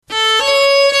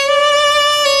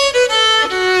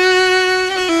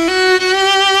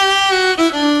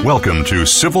Welcome to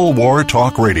Civil War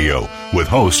Talk Radio with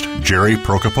host Jerry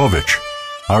Prokopowicz.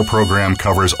 Our program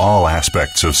covers all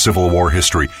aspects of Civil War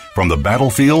history, from the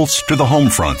battlefields to the home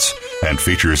fronts, and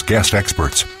features guest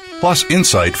experts, plus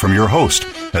insight from your host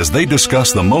as they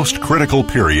discuss the most critical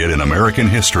period in American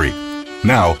history.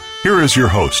 Now, here is your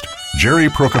host, Jerry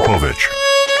Prokopowicz.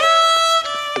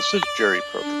 This is Jerry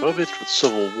Prokopowicz with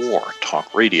Civil War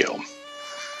Talk Radio.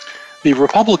 The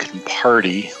Republican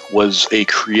Party was a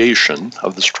creation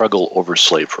of the struggle over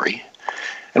slavery,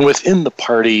 and within the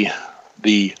party,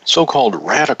 the so-called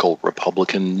radical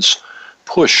Republicans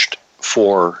pushed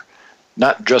for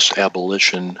not just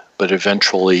abolition, but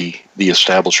eventually the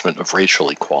establishment of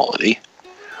racial equality,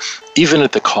 even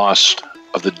at the cost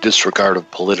of the disregard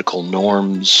of political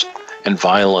norms and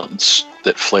violence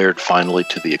that flared finally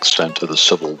to the extent of the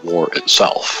Civil War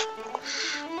itself.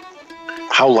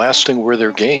 How lasting were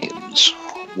their gains?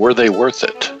 Were they worth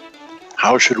it?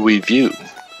 How should we view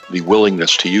the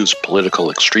willingness to use political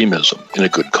extremism in a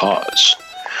good cause?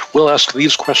 We'll ask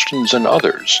these questions and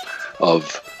others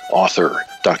of author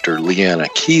Dr. Leanna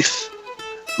Keith,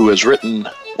 who has written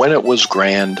When It Was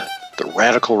Grand, The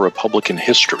Radical Republican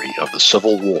History of the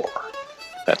Civil War.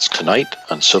 That's tonight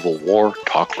on Civil War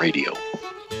Talk Radio.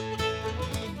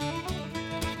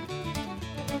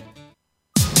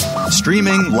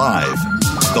 Streaming live,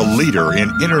 the leader in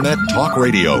Internet talk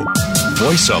radio,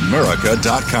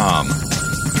 VoiceAmerica.com.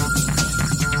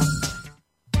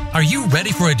 Are you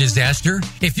ready for a disaster?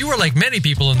 If you are like many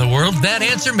people in the world, that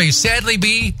answer may sadly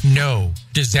be no.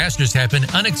 Disasters happen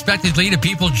unexpectedly to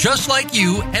people just like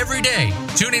you every day.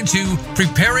 Tune into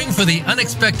Preparing for the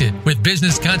Unexpected with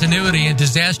business continuity and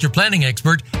disaster planning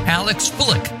expert Alex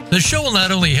Fullick. The show will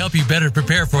not only help you better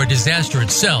prepare for a disaster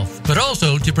itself, but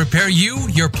also to prepare you,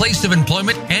 your place of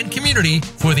employment, and community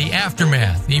for the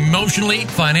aftermath, emotionally,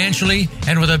 financially,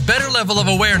 and with a better level of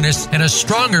awareness and a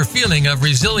stronger feeling of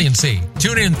resiliency.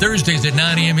 Tune in Thursdays at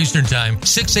 9 a.m. Eastern Time,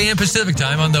 6 a.m. Pacific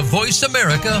Time on the Voice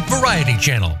America Variety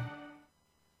Channel.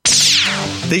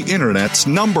 The Internet's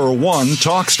number one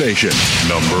talk station.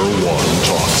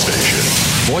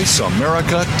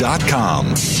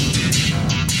 VoiceAmerica.com.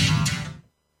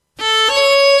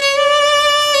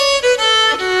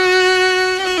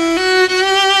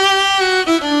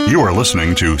 You are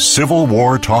listening to Civil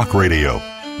War Talk Radio.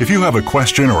 If you have a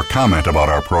question or comment about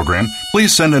our program,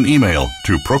 please send an email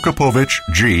to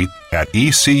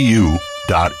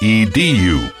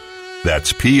prokopowiczg@ecu.edu.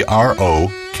 That's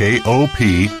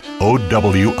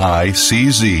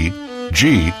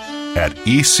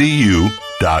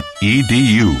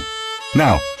PROKOPOWICZG@ecu.edu.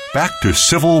 Now, back to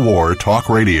Civil War Talk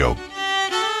Radio.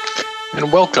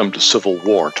 And welcome to Civil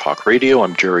War Talk Radio.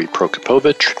 I'm Jerry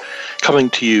Prokopowicz, coming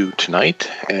to you tonight,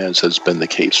 as has been the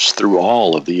case through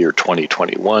all of the year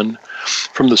 2021,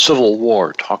 from the Civil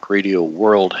War Talk Radio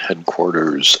World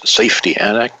Headquarters Safety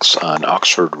Annex on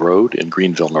Oxford Road in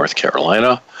Greenville, North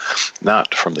Carolina,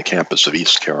 not from the campus of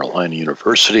East Carolina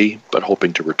University, but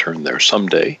hoping to return there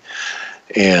someday.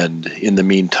 And in the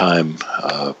meantime,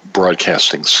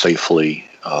 broadcasting safely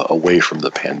away from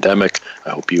the pandemic.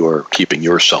 I hope you are keeping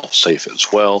yourself safe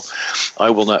as well. I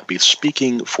will not be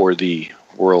speaking for the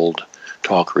World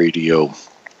Talk Radio,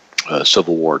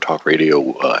 Civil War Talk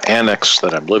Radio Annex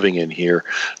that I'm living in here,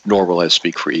 nor will I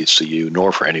speak for ECU,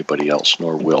 nor for anybody else,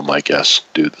 nor will my guests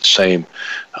do the same.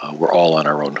 We're all on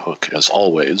our own hook, as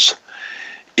always.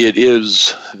 It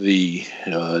is the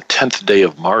 10th day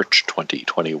of March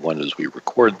 2021 as we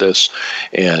record this,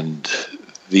 and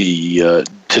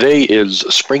today is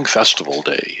Spring Festival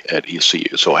Day at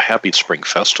ECU, so a happy Spring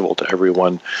Festival to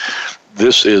everyone.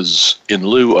 This is in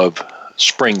lieu of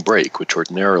spring break, which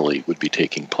ordinarily would be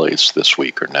taking place this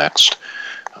week or next.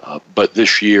 But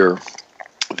this year,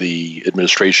 the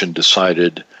administration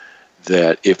decided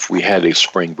that if we had a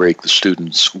spring break, the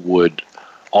students would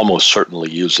almost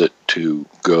certainly use it to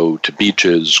go to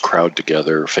beaches, crowd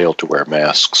together, fail to wear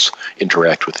masks,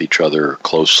 interact with each other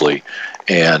closely,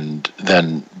 and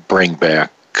then bring back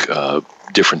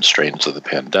different strains of the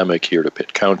pandemic here to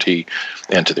Pitt County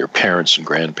and to their parents and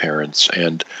grandparents.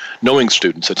 And knowing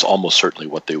students, it's almost certainly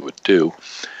what they would do.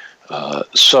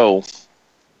 So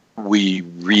we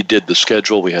redid the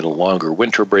schedule. We had a longer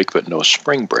winter break, but no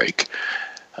spring break.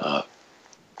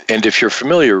 And if you're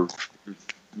familiar,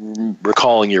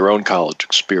 recalling your own college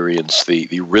experience,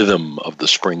 the rhythm of the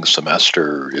spring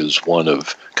semester is one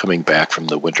of coming back from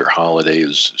the winter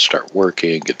holidays, start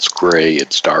working, it's gray,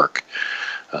 it's dark,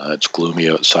 it's gloomy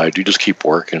outside. You just keep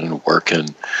working and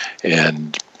working.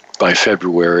 And by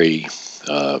February,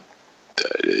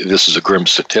 this is a grim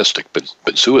statistic,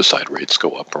 but suicide rates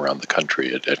go up around the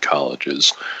country at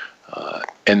colleges.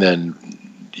 And then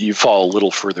you fall a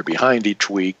little further behind each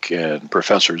week, and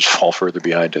professors fall further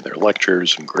behind in their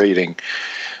lectures and grading.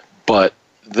 But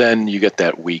then you get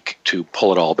that week to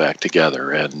pull it all back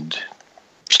together, and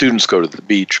students go to the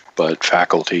beach, but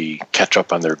faculty catch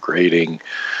up on their grading,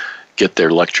 get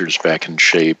their lectures back in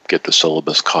shape, get the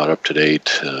syllabus caught up to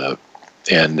date,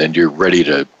 and you're ready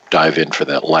to dive in for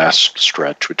that last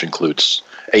stretch, which includes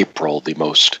April, the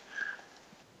most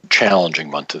challenging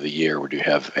month of the year, where you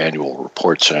have annual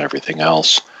reports and everything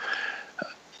else.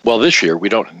 Well, this year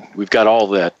we've got all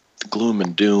that gloom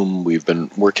and doom. We've been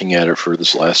working at it for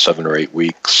this last 7 or 8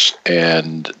 weeks,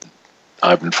 and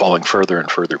I've been falling further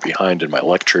and further behind in my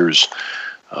lectures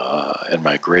and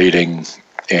my grading,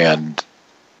 and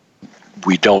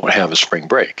we don't have a spring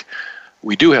break.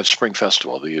 We do have Spring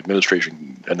Festival. The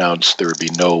administration announced there would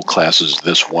be no classes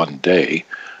this one day,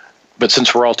 but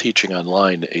since we're all teaching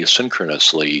online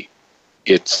asynchronously,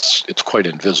 it's quite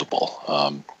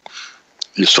invisible.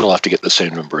 You still have to get the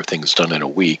same number of things done in a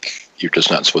week. You're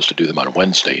just not supposed to do them on a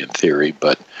Wednesday in theory,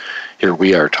 but here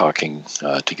we are talking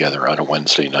together on a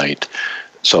Wednesday night,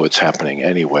 so it's happening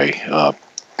anyway.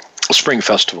 Spring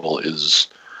Festival is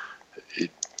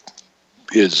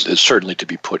certainly to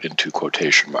be put into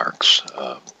quotation marks,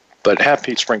 but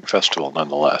happy Spring Festival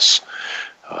nonetheless.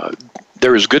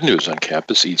 There is good news on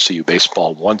campus. ECU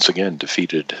baseball once again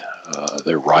defeated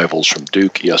their rivals from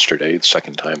Duke yesterday, the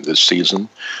second time this season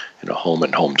in a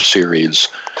home-and-home series.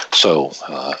 So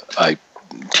I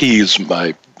tease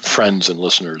my friends and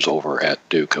listeners over at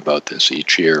Duke about this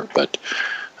each year, but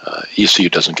ECU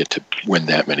doesn't get to win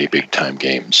that many big-time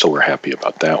games, so we're happy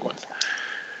about that one.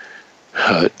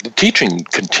 The teaching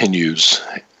continues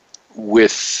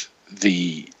with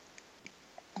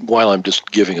while I'm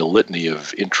just giving a litany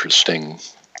of interesting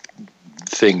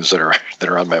things that are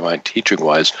on my mind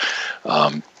teaching-wise,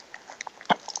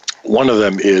 one of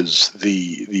them is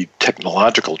the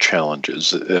technological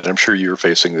challenges, and I'm sure you're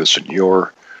facing this in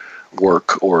your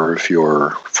work, or if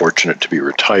you're fortunate to be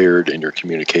retired in your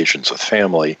communications with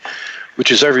family,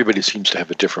 which is everybody seems to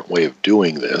have a different way of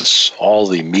doing this. All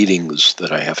the meetings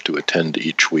that I have to attend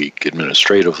each week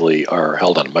administratively are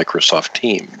held on Microsoft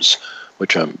Teams,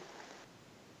 which I'm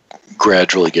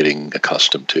gradually getting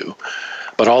accustomed to.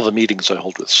 But all the meetings I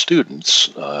hold with students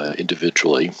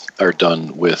individually are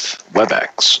done with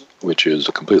WebEx, which is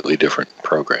a completely different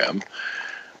program.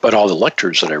 But all the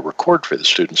lectures that I record for the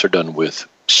students are done with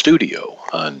Studio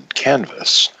on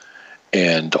Canvas.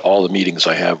 And all the meetings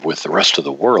I have with the rest of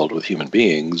the world, with human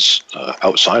beings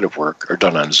outside of work, are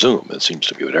done on Zoom. It seems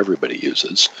to be what everybody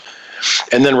uses.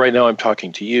 And then right now I'm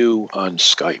talking to you on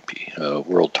Skype.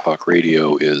 World Talk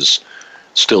Radio is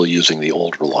still using the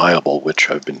old Reliable, which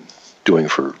I've been doing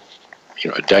for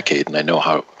a decade, and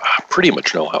I pretty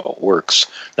much know how it works,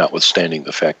 notwithstanding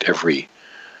the fact every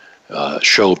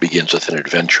show begins with an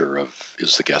adventure of,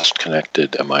 is the guest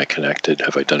connected? Am I connected?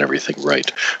 Have I done everything right?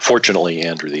 Fortunately,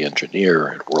 Andrew, the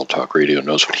engineer at World Talk Radio,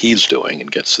 knows what he's doing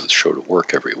and gets the show to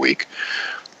work every week.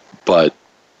 But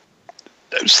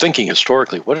I was thinking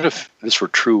historically, what if this were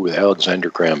true with Alexander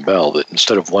Graham Bell, that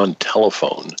instead of one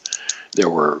telephone, there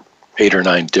were 8 or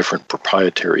 9 different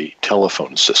proprietary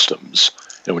telephone systems.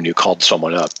 And when you called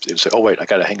someone up, they'd say, oh, wait, I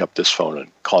got to hang up this phone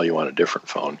and call you on a different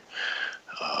phone.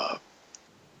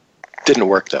 Didn't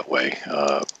work that way,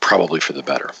 probably for the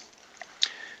better.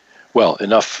 Well,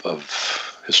 enough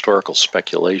of historical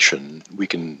speculation. We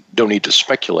don't need to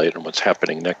speculate on what's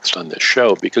happening next on this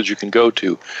show, because you can go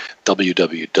to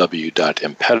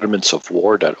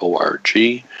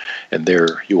www.impedimentsofwar.org, and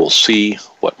there you will see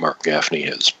what Mark Gaffney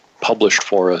has published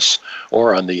for us,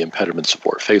 or on the Impediments of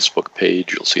War Facebook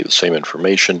page, you'll see the same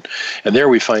information. And there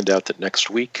we find out that next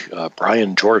week,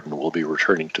 Brian Jordan will be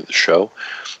returning to the show.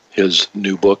 His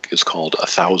new book is called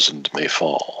 1,000 May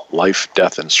Fall, Life,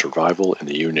 Death, and Survival in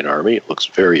the Union Army. It looks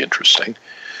very interesting.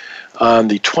 On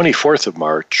the 24th of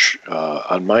March,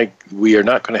 we are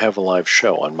not going to have a live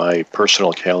show. On my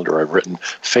personal calendar, I've written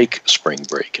fake spring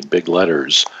break in big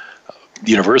letters.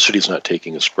 The university's not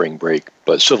taking a spring break,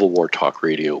 but Civil War Talk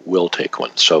Radio will take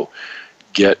one. So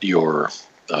get your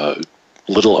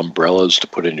little umbrellas to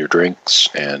put in your drinks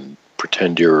and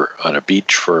pretend you're on a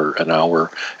beach for an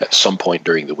hour at some point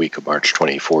during the week of March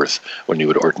 24th, when you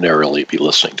would ordinarily be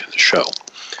listening to the show.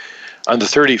 On the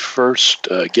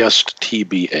 31st, guest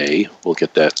TBA, we'll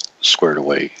get that squared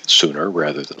away sooner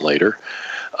rather than later.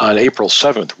 On April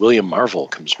 7th, William Marvel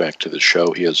comes back to the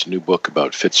show. He has a new book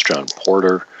about Fitzjohn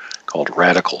Porter called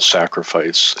Radical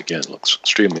Sacrifice. Again, looks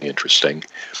extremely interesting.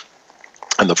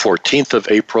 On the 14th of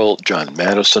April, John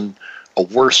Madison, A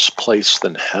Worse Place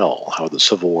Than Hell, How the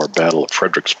Civil War Battle of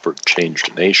Fredericksburg Changed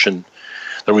a Nation.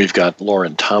 Then we've got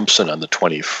Lauren Thompson on the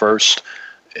 21st,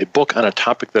 a book on a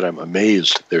topic that I'm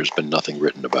amazed there's been nothing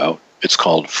written about. It's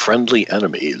called Friendly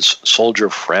Enemies, Soldier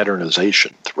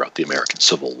Fraternization Throughout the American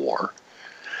Civil War.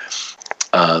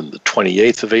 On the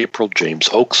 28th of April, James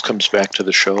Oakes comes back to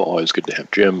the show. Always good to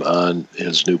have Jim on.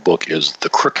 His new book is The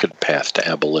Crooked Path to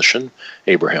Abolition,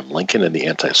 Abraham Lincoln and the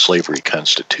Anti-Slavery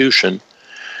Constitution.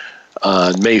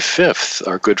 On May 5th,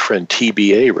 our good friend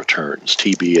TBA returns.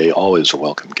 TBA, always a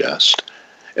welcome guest.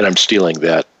 And I'm stealing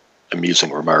that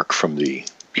amusing remark from the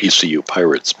ECU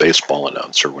Pirates baseball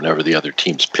announcer. Whenever the other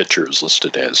team's pitcher is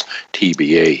listed as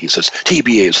TBA, he says,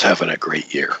 TBA is having a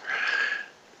great year.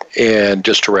 And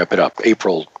just to wrap it up, May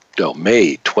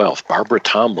 12th, Barbara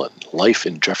Tomlin, Life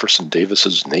in Jefferson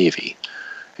Davis's Navy.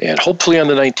 And hopefully on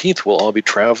the 19th, we'll all be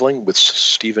traveling with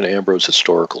Stephen Ambrose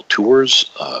Historical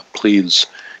Tours. Please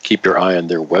keep your eye on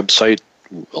their website.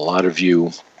 A lot of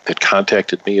you had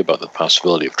contacted me about the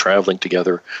possibility of traveling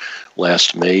together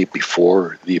last May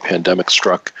before the pandemic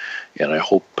struck, and I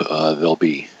hope they'll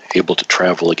be able to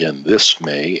travel again this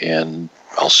May, and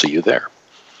I'll see you there.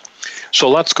 So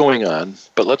lots going on,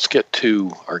 but let's get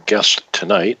to our guest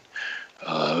tonight,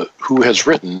 who has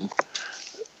written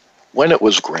When It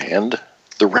Was Grand,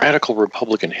 The Radical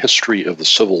Republican History of the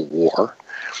Civil War.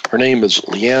 Her name is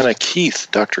Leanna Keith.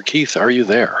 Dr. Keith, are you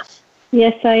there?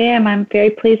 Yes, I am. I'm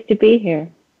very pleased to be here.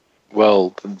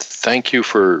 Well, thank you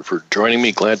for joining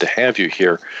me. Glad to have you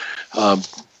here.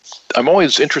 I'm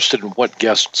always interested in what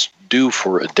guests do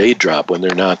for a day job when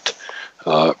they're not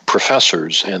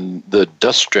professors, and the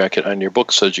dust jacket on your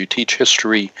book says you teach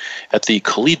history at the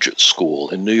Collegiate School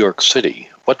in New York City.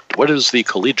 What is the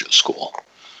Collegiate School?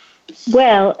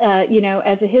 Well,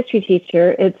 as a history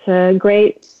teacher, it's a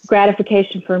great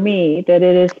gratification for me that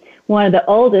it is one of the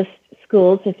oldest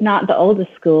schools, if not the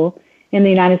oldest school, in the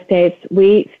United States.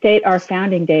 We state our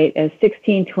founding date as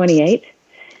 1628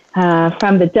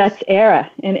 from the Dutch era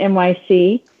in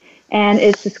NYC, and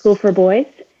it's a school for boys.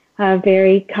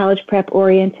 Very college prep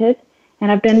oriented,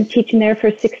 and I've been teaching there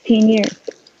for 16 years.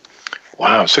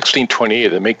 Wow, 1628.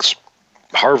 That makes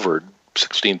Harvard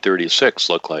 1636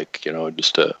 look like,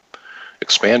 just a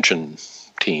expansion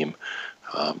team.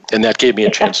 And that gave me a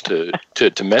chance to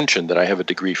mention that I have a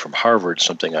degree from Harvard,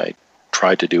 something I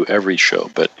try to do every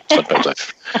show, but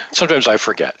sometimes I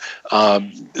forget.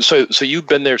 So you've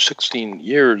been there 16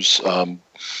 years. And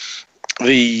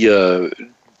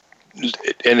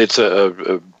it's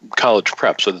a college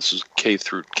prep, so this is K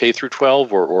through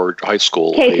 12 or high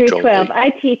school? K through 12. I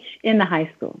teach in the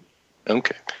high school.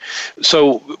 Okay.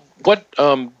 So what's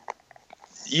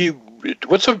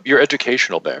your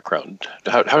educational background?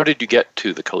 How did you get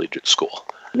to the collegiate school?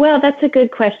 Well, that's a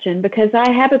good question, because I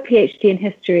have a PhD in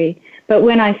history, but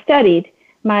when I studied,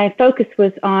 my focus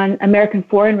was on American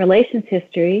foreign relations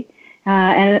history.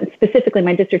 And specifically,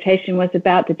 my dissertation was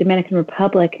about the Dominican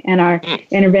Republic and our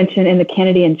intervention in the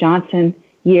Kennedy and Johnson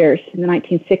years in the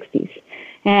 1960s.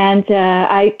 And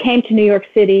I came to New York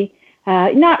City,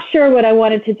 not sure what I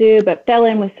wanted to do, but fell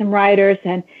in with some writers.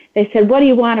 And they said, what do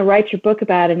you want to write your book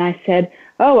about? And I said,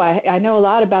 I know a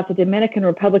lot about the Dominican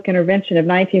Republic intervention of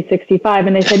 1965.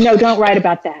 And they said, no, don't write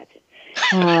about that.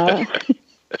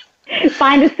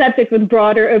 Find a subject with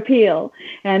broader appeal.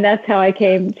 And that's how I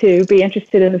came to be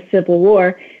interested in the Civil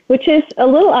War, which is a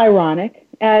little ironic.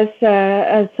 As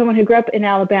someone who grew up in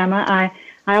Alabama,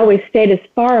 I always stayed as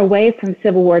far away from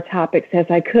Civil War topics as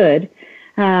I could.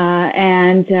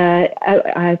 I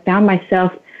found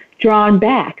myself drawn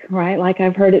back, right? Like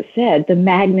I've heard it said, the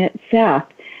magnet south.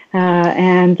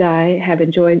 And I have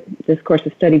enjoyed this course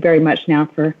of study very much now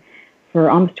for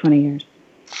almost 20 years.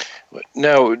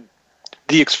 Now,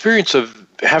 the experience of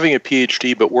having a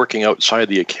PhD but working outside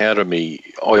the academy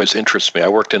always interests me. I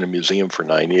worked in a museum for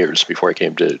 9 years before I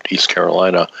came to East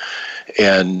Carolina,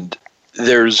 and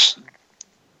there was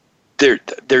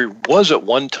at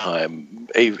one time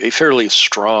a fairly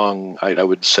strong, I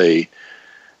would say,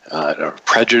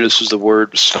 prejudice is the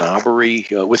word, snobbery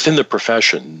within the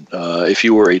profession. If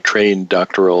you were a trained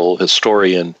doctoral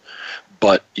historian,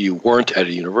 but you weren't at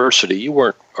a university, you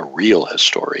weren't a real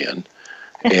historian.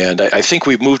 And I think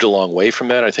we've moved a long way from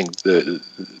that. I think the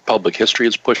public history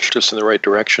has pushed us in the right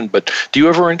direction. But do you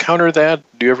ever encounter that?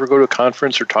 Do you ever go to a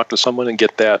conference or talk to someone and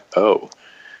get that? Oh.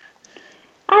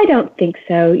 I don't think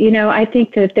so. I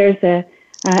think that there's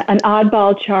an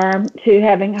oddball charm to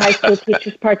having high school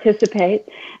teachers participate.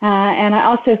 And I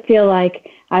also feel like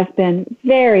I've been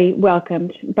very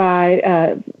welcomed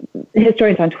by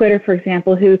historians on Twitter, for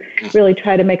example, who really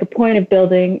try to make a point of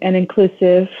building an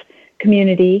inclusive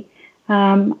community.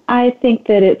 I think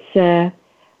that it's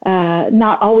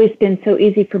not always been so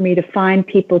easy for me to find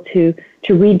people to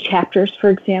read chapters, for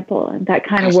example. And that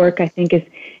kind of work, I think, is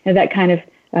that kind of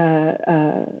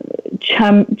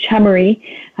chummery,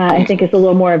 I think is a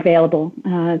little more available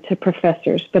to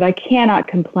professors. But I cannot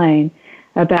complain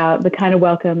about the kind of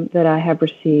welcome that I have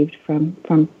received from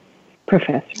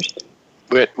professors.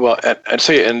 Well, I'd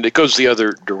say, and it goes the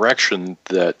other direction,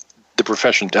 that the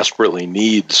profession desperately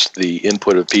needs the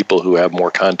input of people who have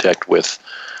more contact with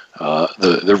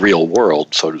the real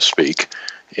world, so to speak,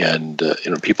 and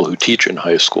people who teach in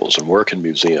high schools and work in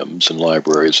museums and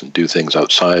libraries and do things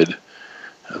outside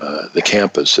the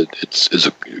campus. It's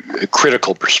a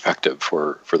critical perspective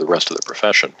for the rest of the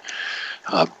profession.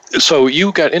 So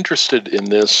you got interested in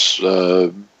this,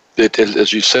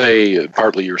 as you say,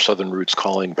 partly your Southern roots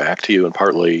calling back to you, and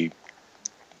partly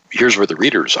here's where the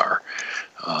readers are.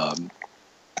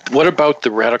 What about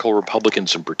the radical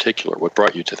Republicans in particular? What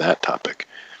brought you to that topic?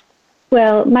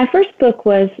 Well, my first book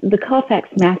was The Colfax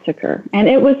Massacre, and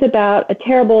it was about a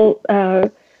terrible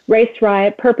race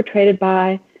riot perpetrated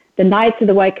by the Knights of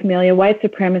the White Camellia, white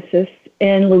supremacists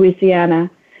in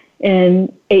Louisiana in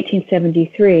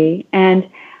 1873. And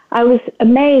I was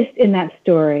amazed in that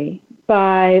story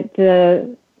by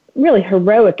the really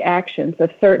heroic actions of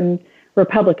certain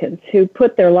Republicans who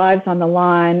put their lives on the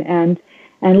line and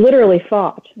literally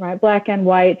fought, right, black and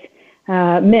white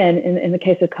men in the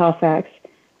case of Colfax.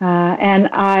 And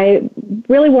I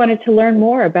really wanted to learn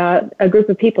more about a group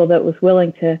of people that was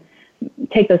willing to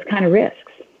take those kind of risks.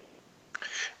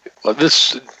 Well,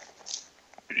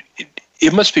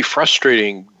 it must be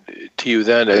frustrating to you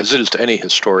then, as it is to any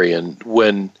historian,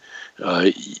 when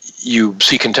you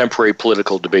see contemporary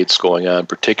political debates going on,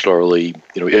 particularly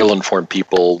ill-informed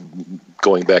people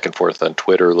going back and forth on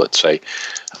Twitter, let's say,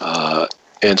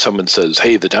 and someone says,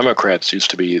 "Hey, the Democrats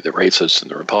used to be the racists and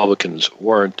the Republicans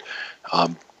weren't."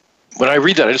 When I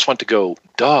read that, I just want to go,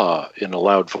 duh, in a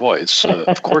loud voice.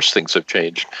 Of course things have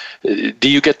changed. Do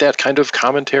you get that kind of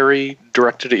commentary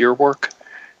directed at your work?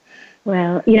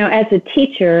 Well, as a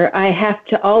teacher, I have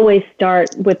to always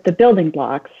start with the building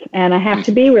blocks, and I have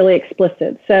to be really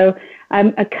explicit. So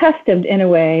I'm accustomed, in a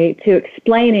way, to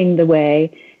explaining the way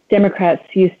Democrats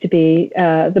used to be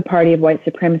the party of white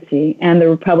supremacy, and the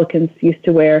Republicans used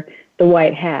to wear the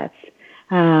white hats.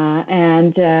 I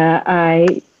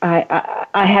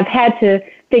have had to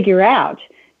figure out,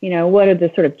 what are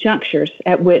the sort of junctures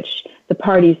at which the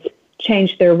parties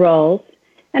change their roles,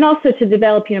 and also to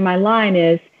develop, my line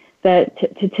is that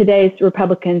today's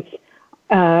Republicans,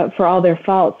 for all their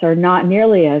faults, are not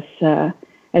nearly as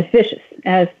vicious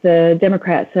as the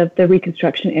Democrats of the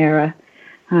Reconstruction era,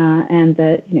 and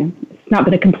that it's not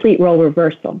been a complete role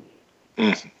reversal.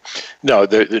 Mm. No,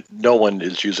 no one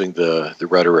is using the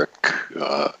rhetoric.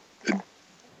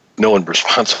 No one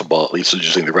responsible, at least, is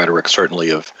using the rhetoric, certainly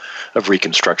of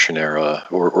Reconstruction era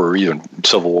or even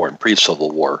Civil War and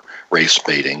pre-Civil War race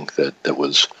baiting that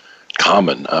was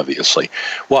common, obviously.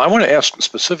 Well, I want to ask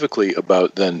specifically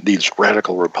about then these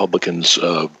radical Republicans,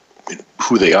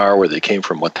 who they are, where they came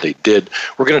from, what they did.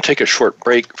 We're going to take a short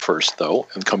break first, though,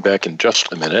 and come back in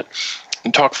just a minute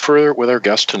and talk further with our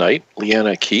guest tonight,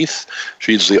 Leanna Keith.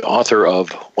 She's the author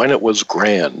of When It Was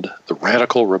Grand, The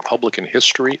Radical Republican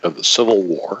History of the Civil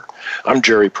War. I'm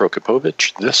Jerry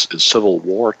Prokopowicz. This is Civil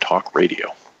War Talk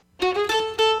Radio.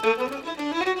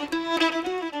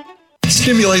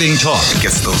 Stimulating talk. It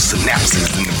gets those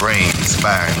synapses in the brain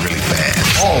firing really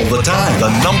fast. All the time.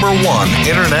 The #1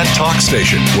 Internet talk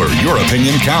station where your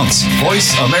opinion counts.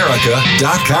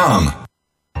 VoiceAmerica.com.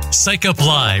 Psych Up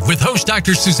Live with host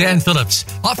Dr. Suzanne Phillips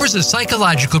offers a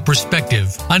psychological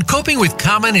perspective on coping with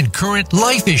common and current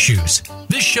life issues.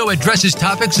 This show addresses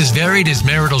topics as varied as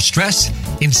marital stress,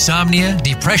 insomnia,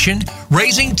 depression,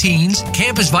 raising teens,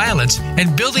 campus violence,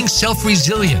 and building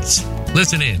self-resilience.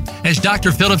 Listen in as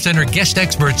Dr. Phillips and her guest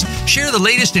experts share the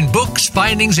latest in books,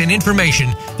 findings, and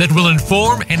information that will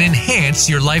inform and enhance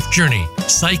your life journey.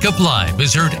 Psych Up Live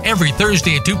is heard every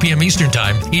Thursday at 2 p.m. Eastern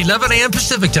Time, 11 a.m.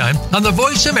 Pacific Time on the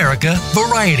Voice America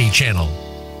Variety Channel.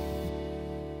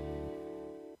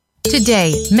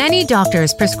 Today, many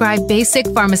doctors prescribe basic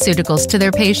pharmaceuticals to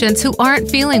their patients who aren't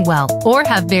feeling well or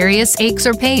have various aches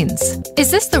or pains.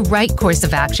 Is this the right course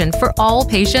of action for all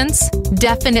patients?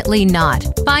 Definitely not.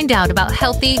 Find out about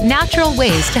healthy, natural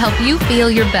ways to help you feel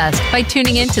your best by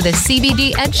tuning into the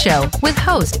CBD Ed Show with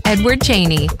host Edward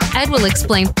Cheney. Ed will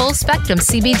explain full-spectrum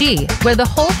CBD, where the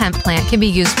whole hemp plant can be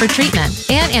used for treatment,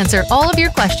 and answer all of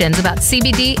your questions about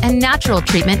CBD and natural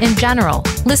treatment in general.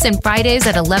 Listen Fridays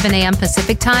at 11 a.m.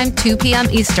 Pacific Time, 2 p.m.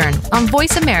 Eastern on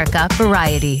Voice America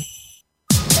Variety.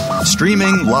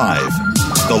 Streaming live.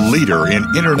 The leader in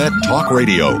Internet talk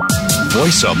radio.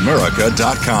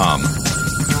 VoiceAmerica.com.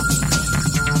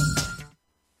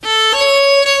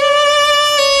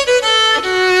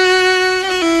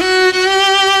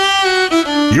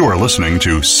 You are listening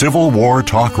to Civil War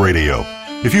Talk Radio.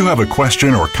 If you have a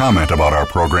question or comment about our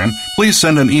program, please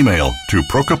send an email to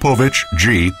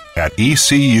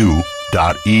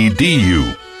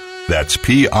prokopovichg@ecu.edu. That's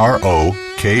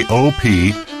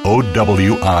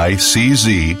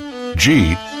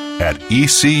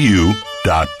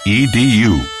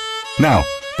PROKOPOWICZG@ecu.edu. Now,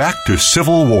 back to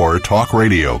Civil War Talk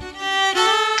Radio.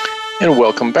 And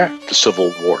welcome back to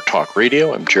Civil War Talk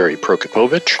Radio. I'm Jerry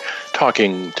Prokopowicz,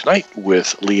 talking tonight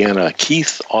with Leanna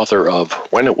Keith, author of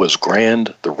When It Was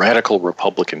Grand, The Radical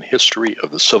Republican History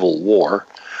of the Civil War.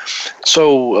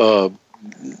 So,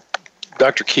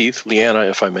 Dr. Keith, Leanna,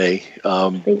 if I may,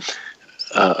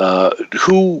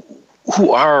 who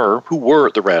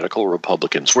were the radical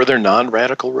Republicans? Were there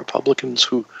non-radical Republicans?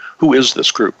 Who is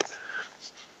this group?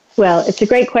 Well, it's a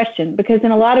great question because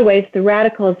in a lot of ways the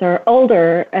radicals are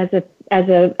older as a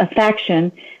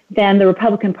faction than the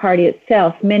Republican Party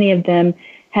itself. Many of them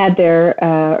had their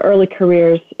early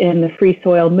careers in the Free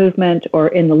Soil movement or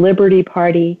in the Liberty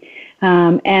Party,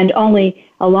 and only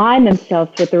aligned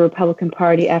themselves with the Republican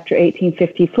Party after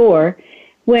 1854,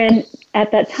 when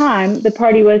at that time the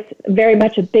party was very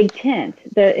much a big tent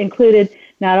that included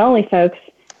not only folks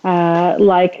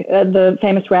like the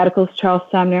famous radicals Charles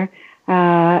Sumner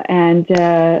and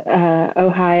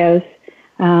Ohio's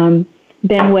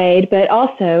Ben Wade, but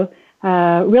also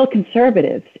real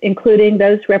conservatives, including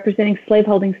those representing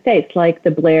slaveholding states like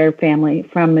the Blair family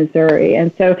from Missouri.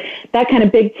 And so that kind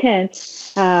of big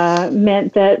tent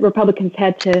meant that Republicans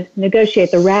had to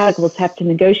negotiate, the radicals have to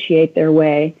negotiate their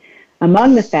way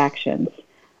among the factions.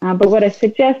 But what I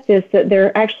suggest is that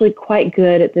they're actually quite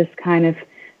good at this kind of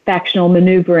factional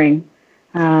maneuvering,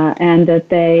 and that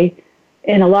they,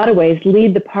 in a lot of ways,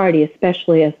 lead the party,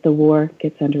 especially as the war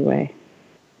gets underway.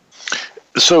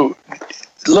 So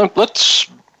let me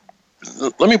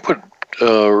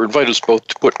invite us both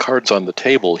to put cards on the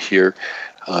table here.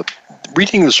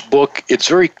 Reading this book, it's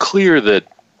very clear that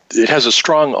it has a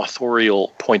strong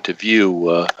authorial point of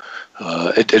view.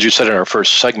 As you said in our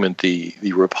first segment, the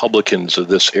Republicans of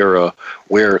this era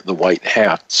wear the white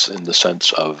hats in the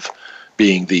sense of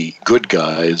being the good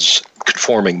guys,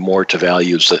 conforming more to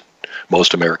values that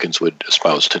most Americans would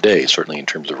espouse today, certainly in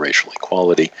terms of racial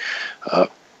equality.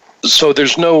 So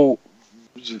there's no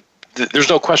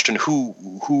question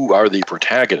who are the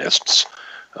protagonists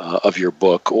of your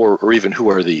book, or even who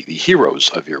are the heroes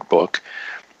of your book.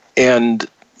 And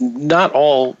not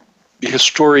all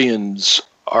historians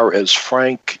are as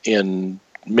frank in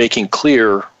making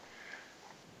clear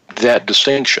that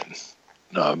distinction.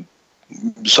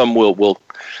 Some will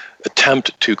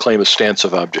attempt to claim a stance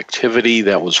of objectivity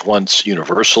that was once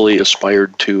universally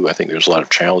aspired to. I think there's a lot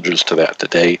of challenges to that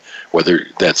today, whether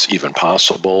that's even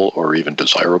possible or even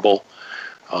desirable.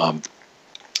 But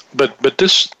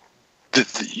this,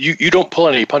 you don't pull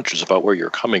any punches about where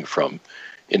you're coming from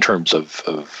in terms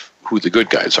of who the good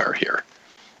guys are here.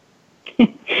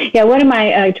 Yeah, one of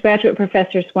my graduate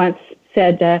professors once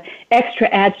said, extra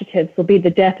adjectives will be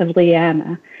the death of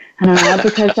Leanna.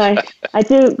 Because I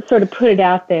do sort of put it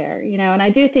out there, and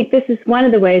I do think this is one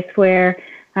of the ways where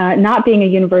not being a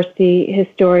university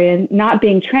historian, not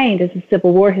being trained as a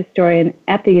Civil War historian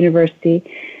at the university,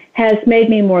 has made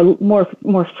me more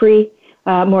free,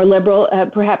 more liberal,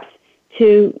 perhaps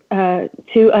too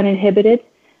uninhibited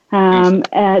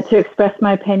to express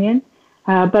my opinion.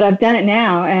 But I've done it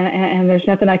now, and there's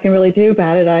nothing I can really do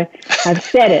about it. I've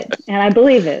said it, and I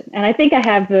believe it, and I think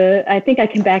I think I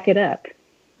can back it up.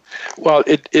 Well,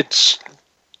 it's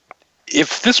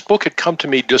if this book had come to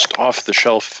me just off the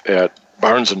shelf at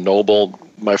Barnes & Noble,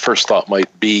 my first thought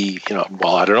might be,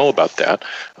 well, I don't know about that.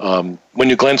 When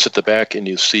you glance at the back and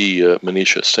you see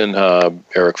Manisha Sinha,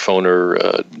 Eric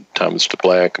Foner, Thomas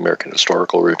DeBlack, American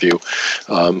Historical Review,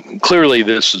 clearly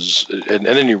this is, and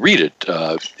then you read it,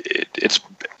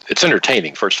 it's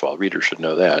entertaining, first of all. Readers should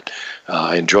know that.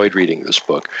 I enjoyed reading this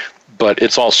book. But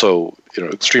it's also,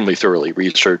 extremely thoroughly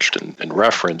researched and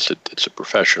referenced. It's a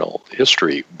professional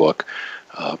history book.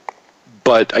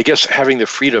 But I guess having the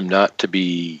freedom not to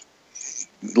be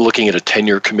looking at a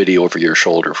tenure committee over your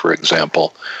shoulder, for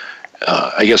example,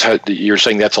 I guess you're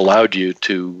saying that's allowed you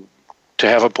to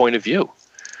have a point of view.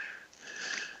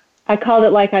 I called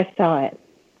it like I saw it.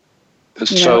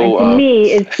 So, and to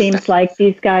me, it seems like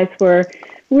these guys were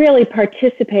really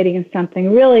participating in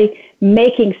something, really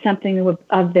making something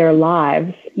of their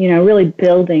lives, really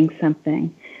building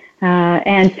something.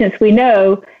 And since we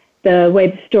know the way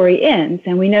the story ends,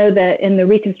 and we know that in the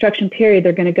Reconstruction period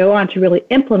they're going to go on to really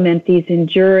implement these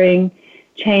enduring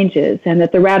changes, and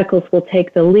that the radicals will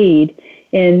take the lead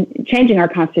in changing our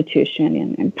Constitution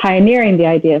and pioneering the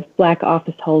idea of black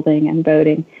office holding and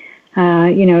voting,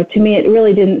 To me, it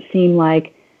really didn't seem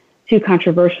like too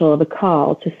controversial of a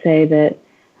call to say that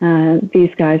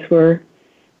these guys were,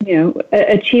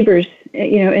 achievers,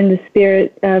 in the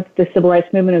spirit of the civil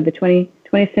rights movement of the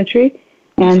 20th century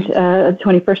and the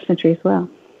 21st century as well.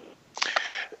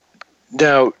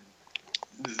 Now,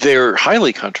 they're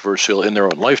highly controversial in their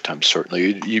own lifetime,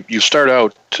 certainly. You start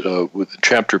out with a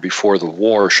chapter before the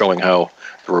war showing how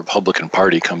the Republican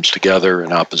Party comes together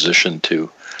in opposition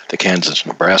to the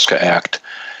Kansas-Nebraska Act.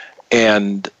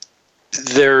 And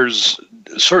there's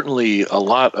certainly a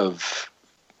lot of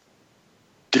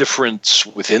difference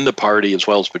within the party as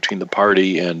well as between the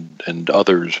party and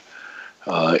others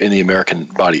in the American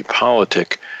body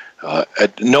politic.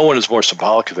 No one is more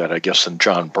symbolic of that, I guess, than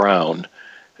John Brown.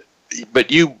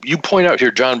 But you point out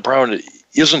here, John Brown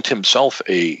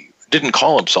didn't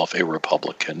call himself a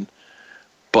Republican,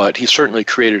 but he certainly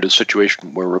created a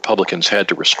situation where Republicans had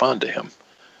to respond to him.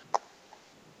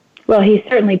 Well, he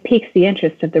certainly piques the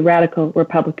interest of the radical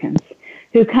Republicans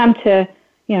who come to,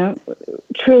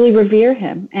 truly revere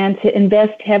him and to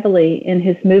invest heavily in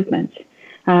his movement.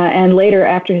 And later,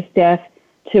 after his death,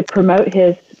 to promote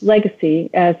his legacy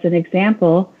as an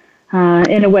example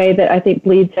in a way that I think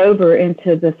bleeds over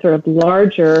into the sort of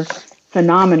larger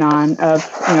phenomenon of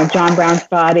John Brown's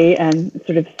body and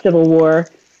sort of Civil War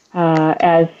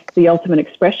as the ultimate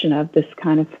expression of this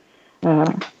kind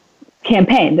of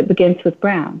campaign that begins with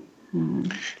Brown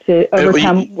to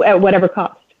overcome at whatever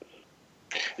cost.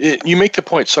 You make the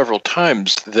point several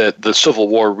times that the Civil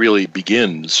War really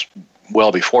begins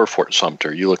well before Fort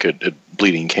Sumter. You look at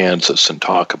Bleeding Kansas and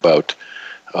talk about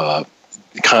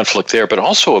conflict there, but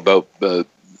also about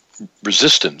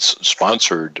resistance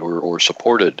sponsored or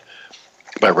supported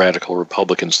by radical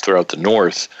Republicans throughout the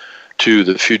North to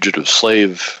the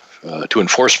to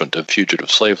enforcement of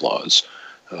fugitive slave laws.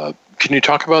 Can you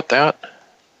talk about that?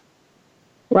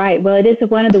 Right. Well, it is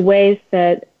one of the ways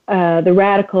that the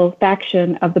radical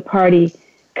faction of the party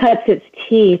cuts its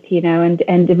teeth,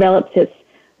 and develops its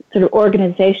sort of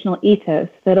organizational ethos,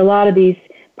 that a lot of these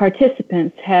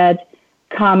participants had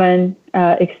common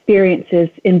experiences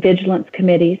in vigilance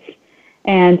committees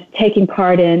and taking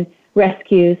part in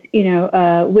rescues,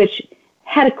 which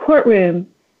had a courtroom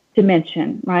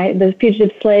dimension, right? The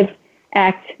Fugitive Slave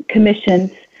Act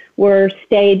commissions were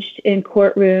staged in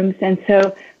courtrooms, and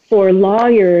so for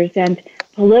lawyers and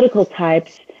political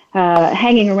types,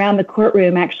 hanging around the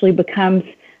courtroom actually becomes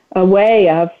a way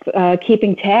of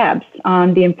keeping tabs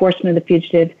on the enforcement of the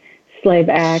Fugitive Slave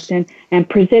Act and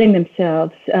presenting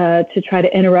themselves to try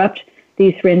to interrupt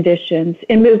these renditions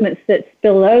in movements that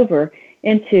spill over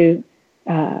into,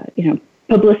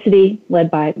 publicity led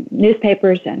by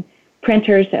newspapers and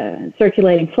printers,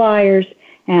 circulating flyers,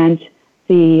 and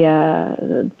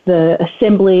the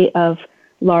assembly of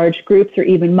large groups or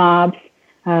even mobs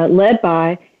led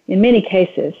by, in many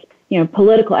cases,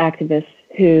 political activists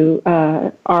who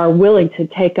are willing to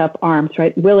take up arms,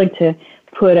 right? Willing to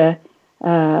put a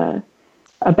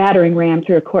battering ram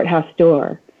through a courthouse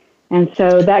door. And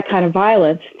so that kind of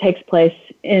violence takes place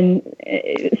in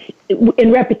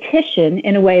repetition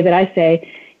in a way that I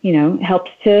say,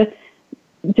 helps to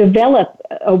develop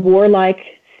a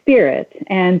warlike spirit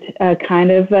and a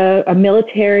kind of a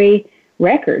military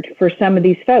record for some of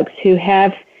these folks who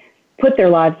have put their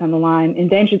lives on the line,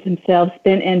 endangered themselves,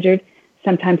 been injured,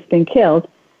 sometimes been killed,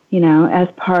 as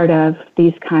part of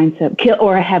these kinds of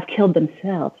or have killed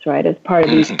themselves, right, as part of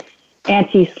these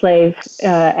anti-slave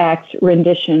act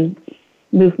rendition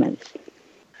movements.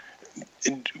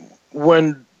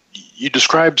 When you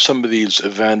describe some of these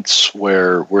events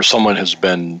where someone has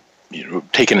been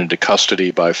taken into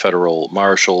custody by federal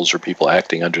marshals or people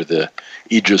acting under the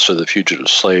aegis of the Fugitive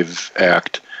Slave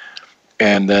Act,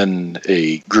 and then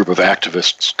a group of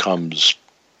activists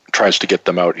tries to get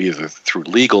them out either through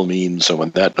legal means, and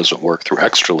when that doesn't work, through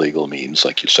extra-legal means,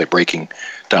 like you say, breaking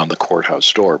down the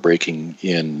courthouse door, breaking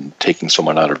in, taking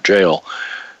someone out of jail.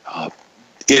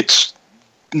 It's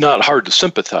not hard to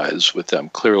sympathize with them.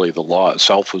 Clearly, the law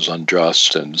itself was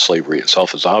unjust, and slavery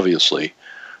itself is obviously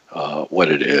what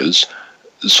it is.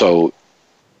 So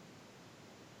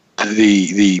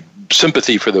the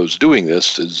sympathy for those doing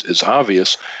this is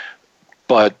obvious,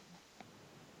 but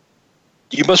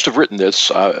you must have written this,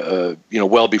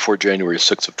 well before January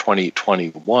 6th of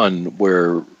 2021,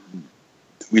 where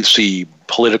we see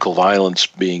political violence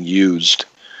being used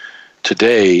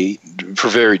today for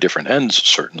very different ends,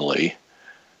 certainly.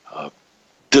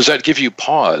 Does that give you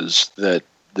pause that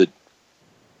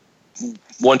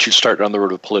once you start on the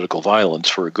road of political violence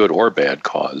for a good or bad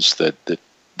cause, that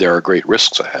there are great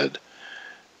risks ahead?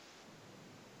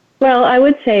 Well, I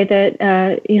would say that,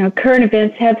 current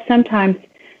events have sometimes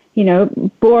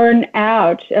borne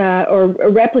out or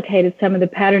replicated some of the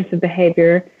patterns of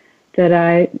behavior that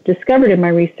I discovered in my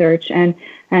research. And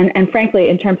frankly,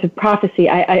 in terms of prophecy,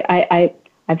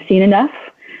 I've seen enough.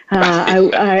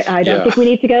 I don't think we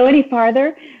need to go any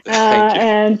farther.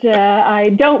 And I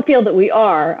don't feel that we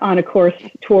are on a course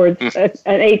towards an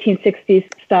 1860s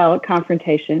style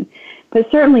confrontation. But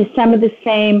certainly some of the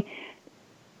same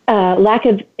lack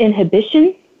of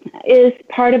inhibition is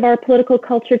part of our political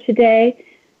culture today,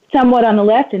 somewhat on the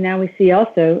left, and now we see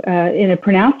also in a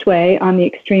pronounced way on the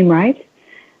extreme right.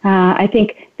 I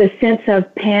think the sense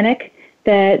of panic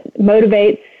that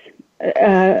motivates,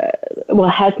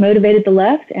 has motivated the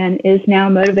left and is now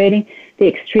motivating the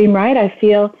extreme right, I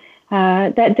feel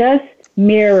that does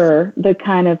mirror the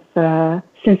kind of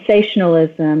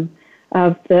sensationalism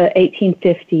of the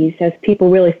 1850s, as people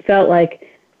really felt like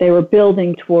they were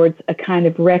building towards a kind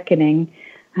of reckoning.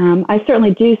 I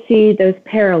certainly do see those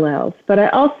parallels, but I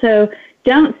also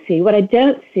don't see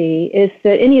is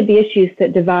that any of the issues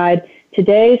that divide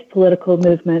today's political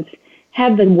movements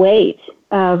have the weight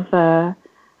of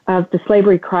the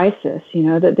slavery crisis,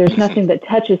 that there's nothing that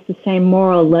touches the same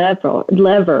moral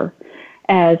lever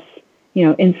as,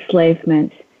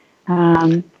 enslavement.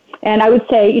 And I would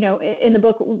say, in the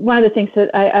book, one of the things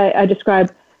that I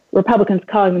describe Republicans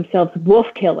calling themselves wolf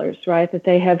killers, right? That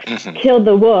they have killed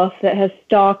the wolf that has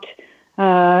stalked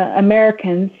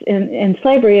Americans in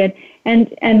slavery. And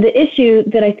the issue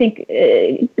that I think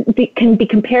can be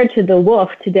compared to the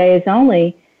wolf today is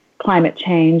only climate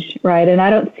change, right? And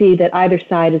I don't see that either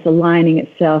side is aligning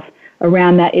itself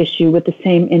around that issue with the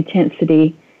same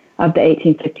intensity of the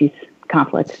 1850s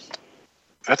conflict.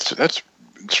 That's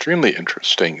extremely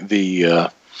interesting. I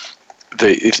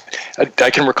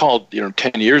can recall,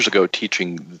 10 years ago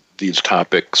teaching these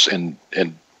topics and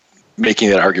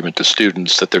making that argument to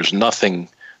students that there's nothing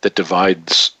that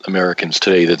divides Americans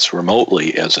today that's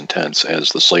remotely as intense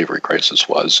as the slavery crisis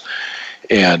was.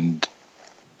 And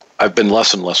I've been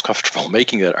less and less comfortable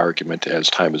making that argument as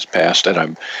time has passed,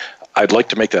 and I'd like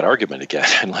to make that argument again.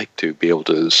 I'd like to be able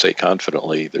to say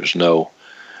confidently there's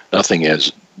nothing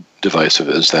as divisive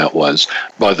as that was.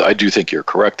 But I do think you're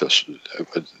correct,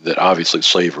 that obviously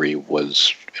slavery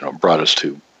was, brought us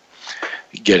to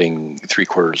getting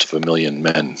 750,000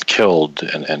 men killed,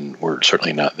 and we're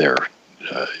certainly not there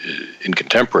in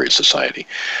contemporary society.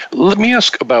 Let me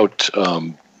ask about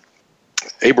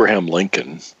Abraham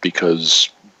Lincoln, because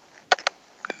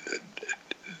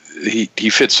he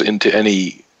fits into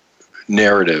any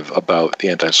narrative about the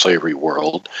anti-slavery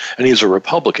world, and he's a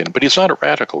Republican, but he's not a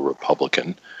radical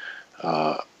Republican.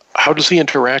 How does he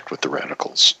interact with the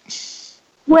radicals?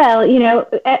 Well,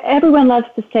 everyone loves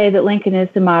to say that Lincoln is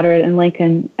the moderate and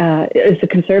Lincoln is the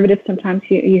conservative. Sometimes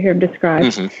you hear him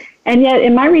described. And yet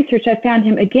in my research, I found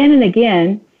him again and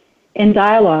again in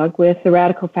dialogue with the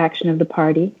radical faction of the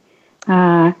party,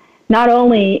 not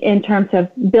only in terms of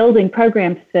building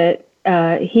programs that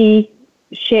he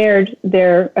shared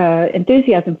their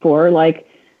enthusiasm for, like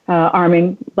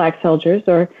arming black soldiers,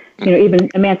 or even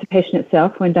emancipation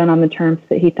itself when done on the terms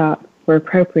that he thought were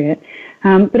appropriate,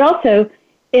 but also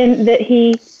in that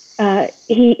he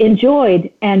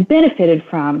enjoyed and benefited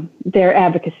from their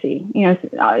advocacy.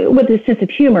 With a sense of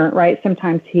humor, right?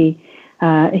 Sometimes he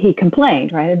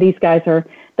complained, right? These guys are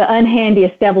the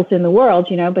unhandiest devils in the world,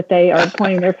 but they are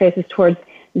pointing their faces towards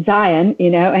Zion,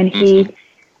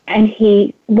 and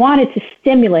he wanted to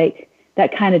stimulate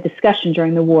that kind of discussion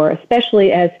during the war,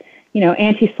 especially as,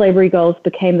 anti-slavery goals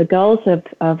became the goals of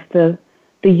the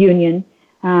Union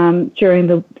during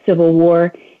the Civil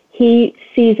War. He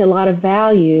sees a lot of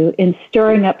value in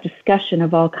stirring up discussion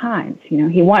of all kinds.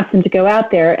 He wants them to go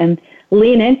out there and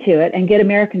lean into it and get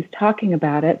Americans talking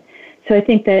about it. So I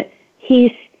think that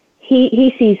he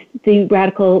sees the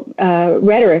radical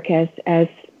rhetoric as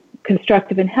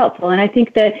constructive and helpful. And I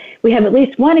think that we have at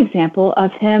least one example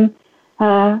of him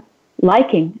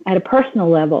liking, at a personal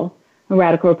level,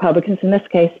 radical Republicans. In this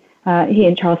case, he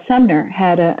and Charles Sumner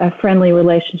had a friendly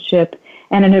relationship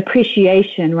and an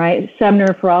appreciation, right?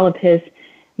 Sumner, for all of his,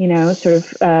 sort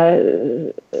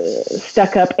of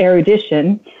stuck-up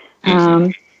erudition,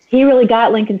 he really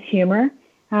got Lincoln's humor.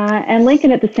 And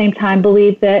Lincoln, at the same time,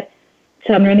 believed that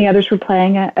Sumner and the others were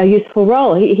playing a useful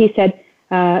role. He said,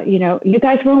 you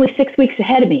guys were only 6 weeks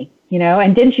ahead of me,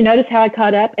 and didn't you notice how I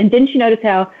caught up? And didn't you notice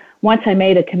how once I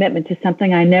made a commitment to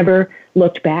something, I never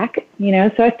looked back?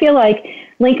 So I feel like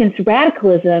Lincoln's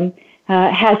radicalism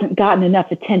hasn't gotten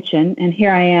enough attention, and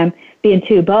here I am being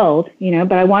too bold,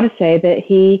 but I want to say that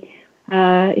he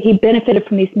benefited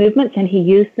from these movements and he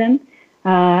used them,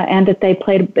 and that they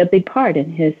played a big part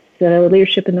in his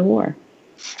leadership in the war.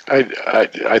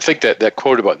 I think that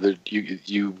quote about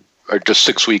you are just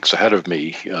 6 weeks ahead of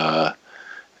me,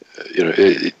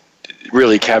 it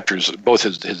really captures both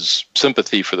his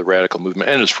sympathy for the radical movement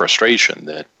and his frustration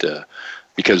that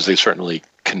because they certainly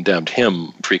condemned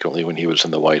him frequently when he was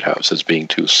in the White House as being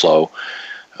too slow.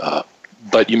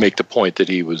 But you make the point that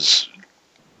he was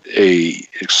a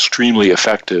extremely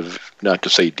effective, not to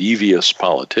say devious,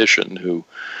 politician who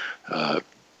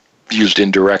used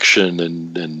indirection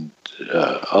and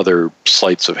other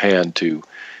sleights of hand to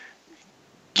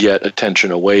get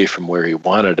attention away from where he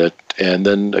wanted it, and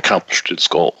then accomplished its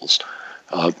goals.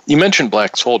 You mentioned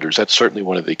black soldiers. That's certainly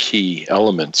one of the key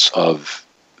elements of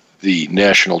the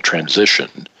national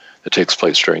transition that takes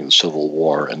place during the Civil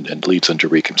War and leads into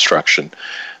Reconstruction.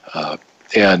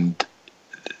 And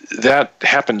that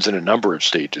happens in a number of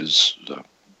stages.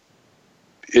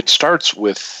 It starts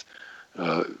with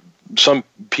some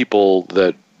people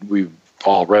that we've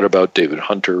all read about, David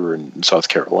Hunter in South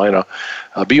Carolina.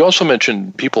 But you also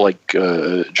mentioned people like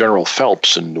General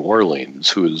Phelps in New Orleans,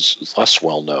 who is less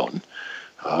well known.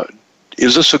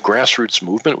 Is this a grassroots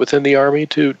movement within the Army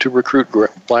to recruit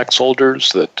black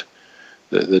soldiers that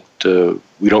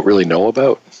we don't really know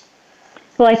about?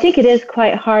 Well, I think it is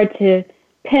quite hard to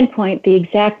pinpoint the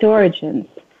exact origins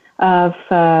of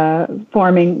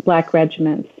forming black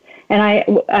regiments. And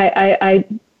I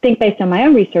think, based on my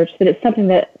own research, that it's something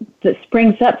that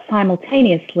springs up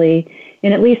simultaneously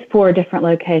in at least 4 different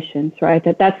locations, right?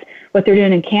 That's what they're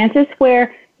doing in Kansas,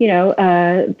 where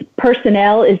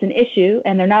personnel is an issue,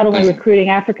 and they're not only recruiting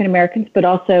African Americans, but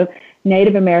also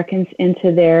Native Americans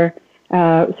into their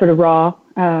sort of raw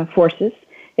forces.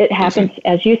 It happens,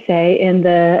 as you say, in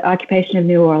the occupation of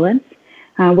New Orleans,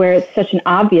 where it's such an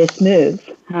obvious move.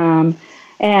 And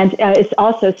it's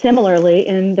also similarly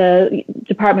in the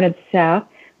Department of the South,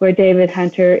 where David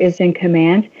Hunter is in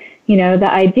command.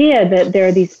 The idea that there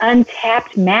are these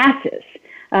untapped masses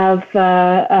of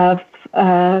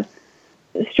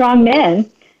strong men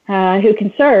who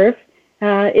can serve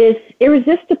is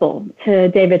irresistible to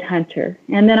David Hunter.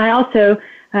 And then I also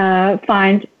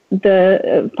find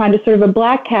a sort of a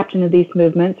black captain of these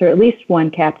movements, or at least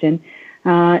one captain,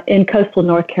 in coastal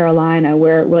North Carolina,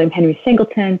 where William Henry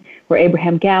Singleton, where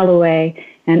Abraham Galloway,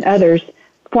 and others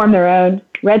formed their own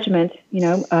regiment,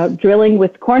 drilling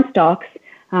with cornstalks,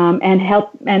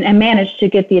 and managed to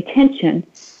get the attention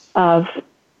of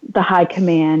the high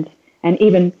command, and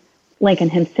even Lincoln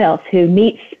himself, who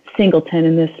meets Singleton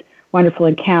in this wonderful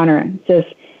encounter and says,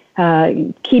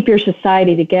 keep your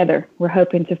society together. We're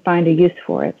hoping to find a use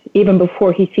for it, even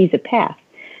before he sees a path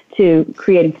to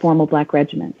creating formal black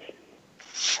regiments.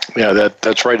 Yeah,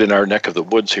 that's right in our neck of the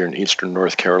woods here in eastern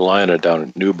North Carolina, down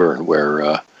in New Bern,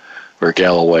 where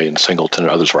Galloway and Singleton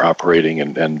and others were operating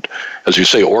and as you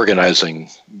say, organizing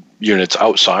units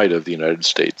outside of the United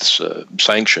States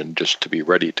sanction just to be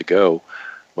ready to go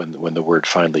when the word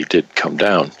finally did come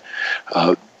down.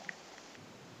 We're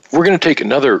going to take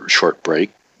another short break,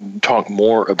 talk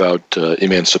more about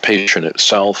emancipation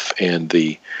itself and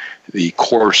the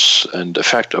course and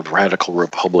effect of radical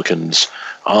Republicans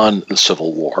on the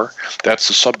Civil War. That's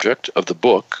the subject of the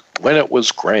book, When It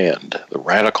Was Grand, The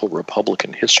Radical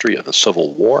Republican History of the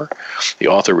Civil War. The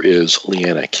author is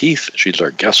Leanna Keith. She's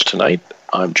our guest tonight.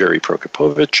 I'm Jerry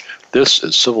Prokopowicz. This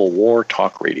is Civil War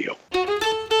Talk Radio.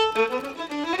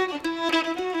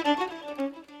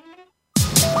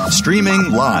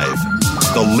 Streaming live,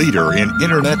 the leader in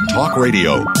Internet Talk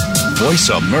Radio,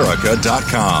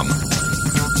 VoiceAmerica.com.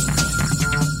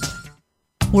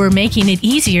 We're making it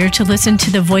easier to listen to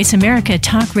the Voice America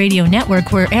Talk Radio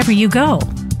Network wherever you go.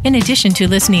 In addition to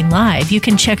listening live, you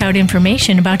can check out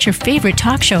information about your favorite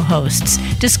talk show hosts,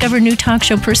 discover new talk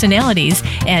show personalities,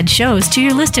 add shows to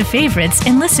your list of favorites,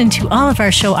 and listen to all of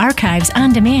our show archives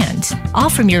on demand, all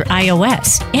from your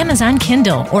iOS, Amazon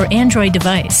Kindle, or Android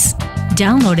device.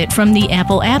 Download it from the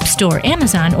Apple App Store,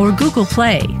 Amazon, or Google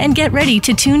Play, and get ready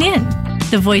to tune in.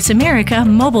 The Voice America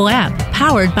mobile app,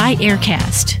 powered by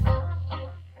Aircast.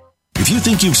 If you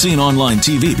think you've seen online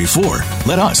TV before,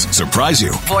 let us surprise you.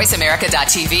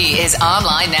 VoiceAmerica.tv is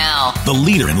online now. The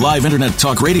leader in live Internet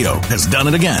talk radio has done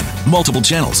it again. Multiple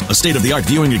channels, a state-of-the-art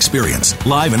viewing experience,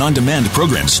 live and on-demand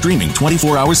programs streaming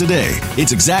 24 hours a day.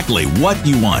 It's exactly what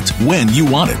you want, when you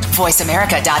want it.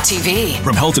 VoiceAmerica.tv.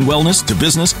 From health and wellness to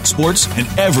business, sports, and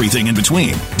everything in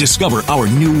between. Discover our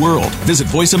new world. Visit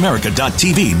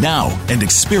VoiceAmerica.tv now and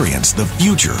experience the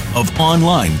future of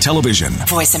online television.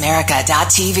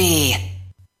 VoiceAmerica.tv.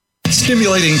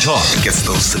 Stimulating talk. It gets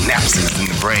those synapses in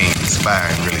the brain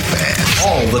firing really fast.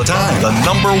 All the time. The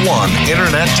 #1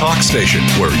 Internet talk station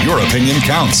where your opinion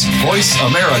counts.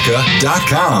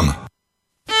 VoiceAmerica.com.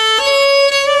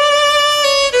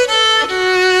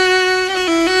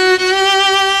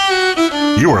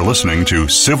 You are listening to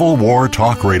Civil War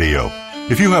Talk Radio.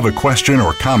 If you have a question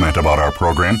or comment about our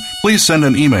program, please send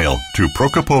an email to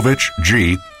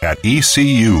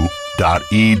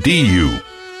prokopovic@ecu.edu.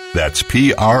 That's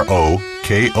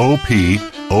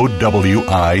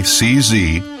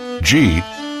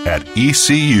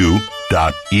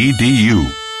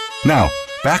PROKOPOWICZ@ecu.edu. Now,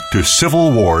 back to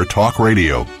Civil War Talk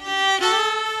Radio.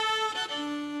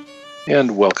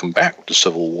 And welcome back to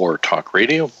Civil War Talk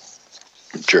Radio.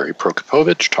 I'm Jerry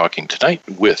Prokopowicz talking tonight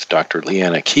with Dr.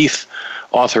 Leanna Keith,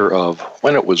 author of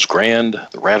When It Was Grand,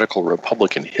 The Radical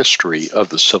Republican History of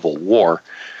the Civil War.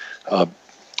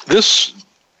 This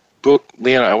book,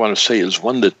 Leanna, I want to say, is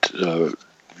one that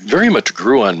very much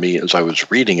grew on me as I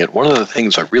was reading it. One of the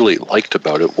things I really liked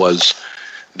about it was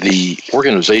the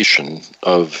organization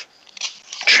of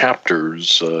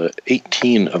chapters,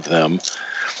 18 of them.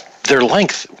 Their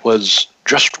length was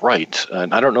just right.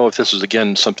 And I don't know if this is,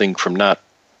 again, something from not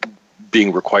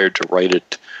being required to write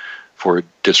it for a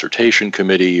dissertation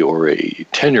committee or a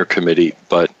tenure committee,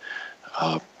 but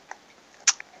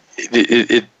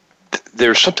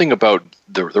there's something about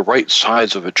the right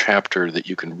size of a chapter that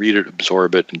you can read it,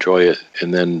 absorb it, enjoy it,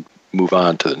 and then move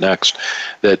on to the next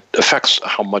that affects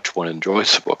how much one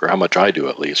enjoys the book, or how much I do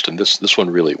at least. And this one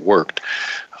really worked.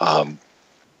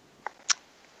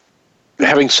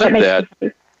 Having said that,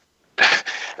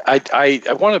 I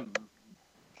want to.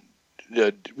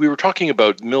 We were talking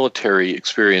about military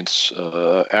experience,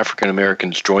 African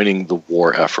Americans joining the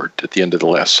war effort at the end of the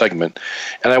last segment,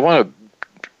 and I want to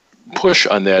push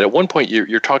on that. At one point,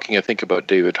 you're talking, I think, about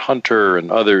David Hunter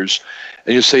and others,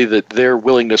 and you say that their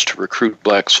willingness to recruit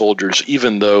black soldiers,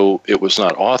 even though it was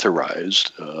not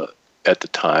authorized at the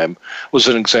time, was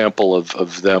an example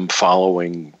of them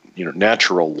following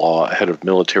natural law ahead of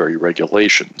military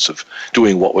regulations, of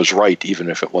doing what was right, even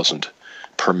if it wasn't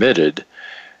permitted.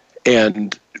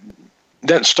 And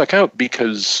that stuck out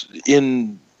because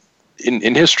in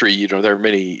history, there are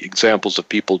many examples of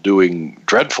people doing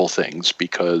dreadful things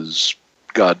because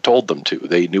God told them to.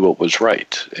 They knew what was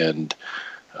right. And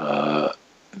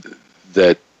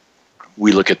that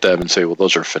we look at them and say, well,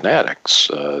 those are fanatics.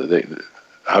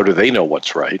 How do they know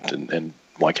what's right? And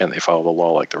why can't they follow the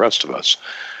law like the rest of us?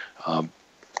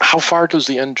 How far does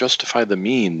the end justify the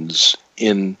means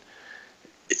in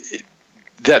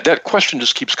that question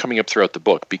just keeps coming up throughout the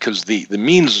book, because the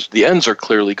ends are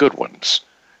clearly good ones.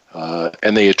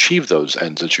 And they achieve those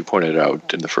ends, as you pointed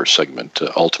out in the first segment,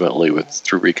 ultimately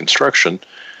through Reconstruction.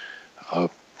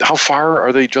 How far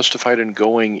are they justified in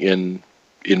going in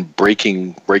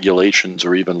breaking regulations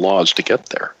or even laws to get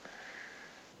there?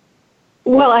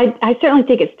 Well, I certainly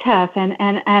think it's tough, and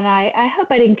I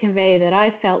hope I didn't convey that I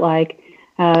felt like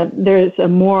there's a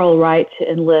moral right to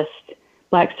enlist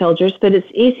black soldiers, but it's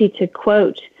easy to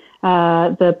quote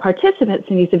the participants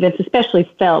in these events, especially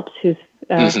Phelps, who's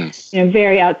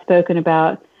very outspoken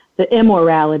about the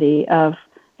immorality of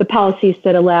the policies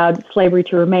that allowed slavery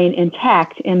to remain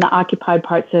intact in the occupied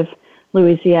parts of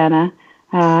Louisiana,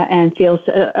 and feels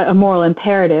a moral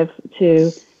imperative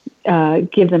to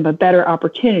give them a better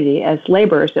opportunity as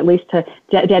laborers, at least to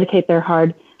dedicate their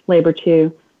hard labor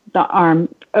to the armed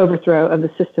overthrow of the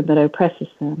system that oppresses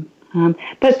them.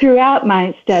 But throughout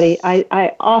my study,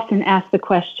 I often ask the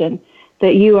question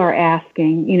that you are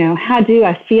asking, how do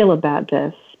I feel about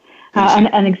this?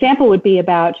 An example would be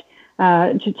about,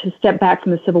 to step back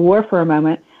from the Civil War for a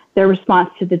moment, their response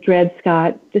to the Dred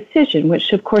Scott decision,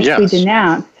 which of course we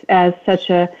denounce as such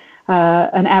an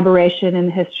aberration in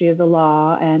the history of the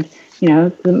law, and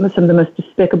some of the most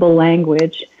despicable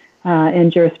language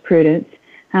in jurisprudence.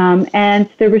 And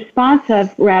the response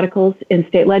of radicals in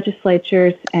state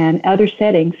legislatures and other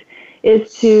settings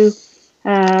is to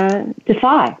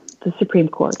defy the Supreme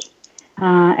Court.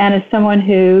 And as someone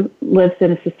who lives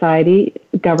in a society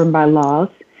governed by laws,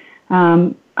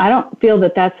 I don't feel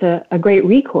that that's a great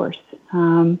recourse.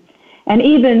 And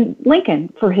even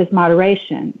Lincoln, for his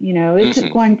moderation,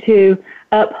 isn't going to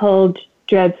uphold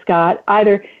Dred Scott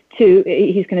either.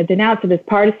 He's going to denounce it as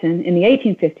partisan in the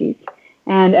 1850s,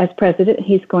 and as president,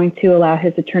 he's going to allow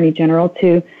his attorney general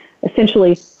to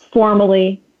essentially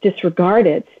formally disregard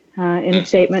it in a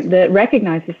statement that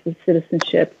recognizes the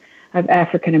citizenship of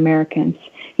African Americans.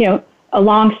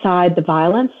 Alongside the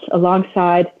violence,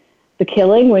 alongside the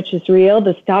killing, which is real,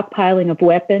 the stockpiling of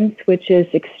weapons, which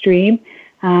is extreme.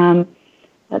 I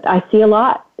see a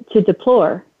lot to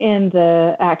deplore in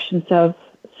the actions of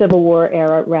Civil War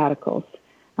era radicals.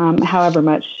 However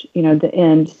much, the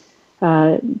end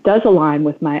does align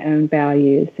with my own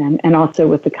values and also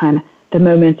with the kind of the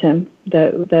momentum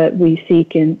that we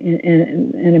seek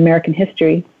in American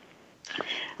history.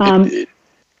 No,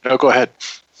 go ahead.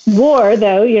 war,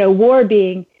 though, war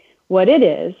being what it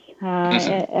is,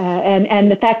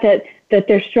 and the fact that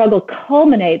their struggle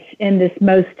culminates in this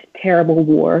most terrible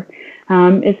war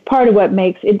is part of what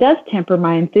does temper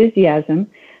my enthusiasm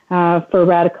for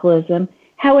radicalism.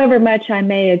 However much I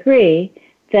may agree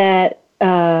that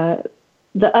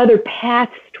the other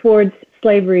paths towards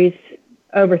slavery's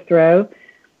overthrow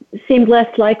seemed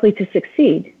less likely to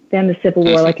succeed than the Civil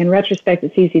War. Like in retrospect,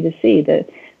 it's easy to see that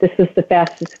this was the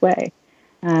fastest way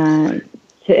to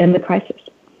end the crisis.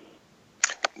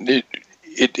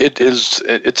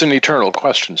 It's an eternal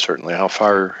question, certainly. How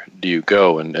far do you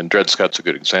go? And Dred Scott's a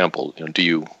good example.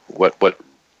 What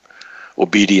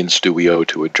obedience do we owe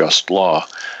to a just law?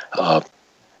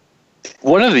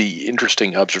 One of the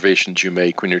interesting observations you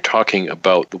make when you're talking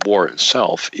about the war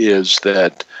itself is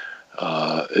that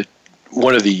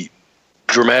one of the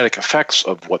dramatic effects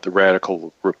of what the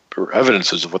radical, or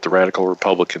evidences of what the radical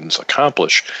Republicans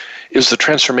accomplish, is the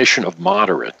transformation of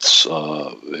moderates.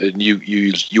 And you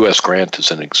use U.S. Grant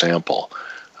as an example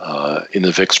in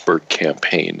the Vicksburg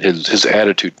campaign. His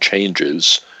attitude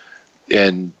changes,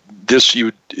 and this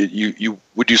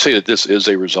would you say that this is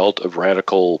a result of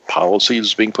radical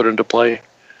policies being put into play?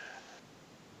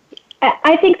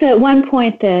 I think that one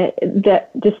point that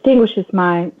distinguishes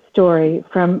my story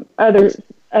from other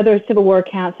Civil War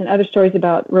accounts and other stories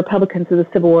about Republicans of the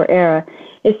Civil War era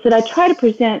is that I try to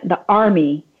present the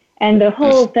Army and the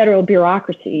whole federal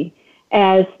bureaucracy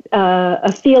as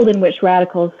a field in which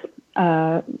radicals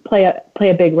play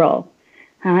a big role.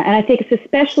 And I think it's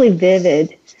especially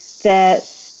vivid that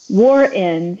war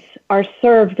ends are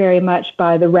served very much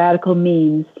by the radical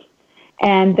means,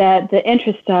 and that the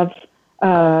interest of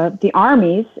the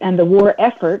armies and the war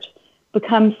effort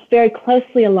becomes very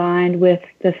closely aligned with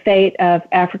the fate of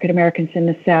African Americans in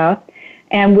the South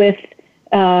and with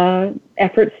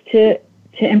efforts to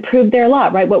improve their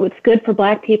lot, right? What was good for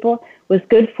Black people was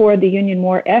good for the Union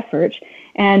war effort.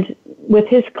 And with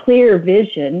his clear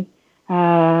vision,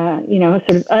 sort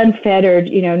of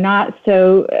unfettered, not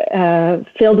so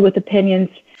filled with opinions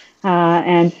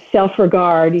and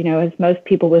self-regard, as most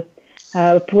people with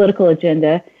a political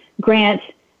agenda, Grant,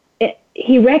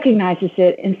 he recognizes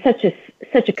it in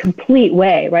such a complete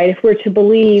way, right? If we're to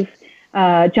believe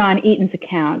John Eaton's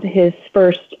account, his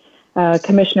first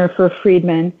commissioner for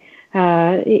freedmen,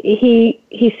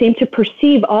 he seemed to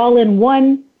perceive all in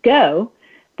one go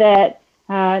that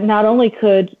not only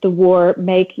could the war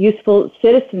make useful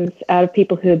citizens out of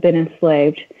people who had been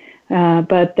enslaved,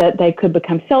 but that they could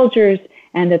become soldiers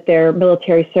and that their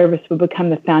military service would become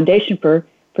the foundation for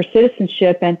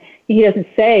citizenship. And he doesn't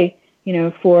say,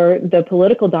 for the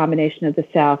political domination of the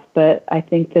South, but I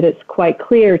think that it's quite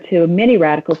clear to many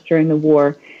radicals during the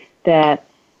war that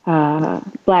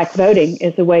Black voting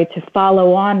is a way to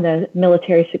follow on the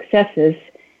military successes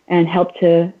and help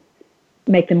to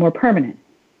make them more permanent.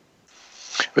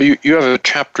 Well, you have a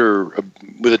chapter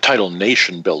with the title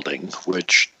Nation Building,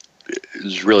 which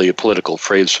is really a political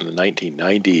phrase from the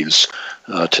 1990s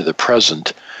to the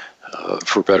present,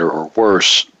 for better or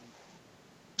worse.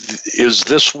 Is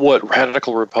this what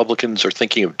radical Republicans are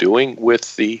thinking of doing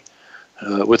with the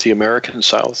American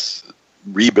South,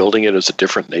 rebuilding it as a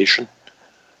different nation?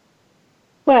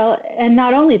 Well, and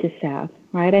not only the South,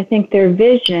 right? I think their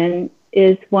vision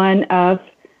is one of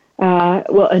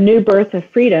a new birth of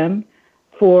freedom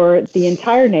for the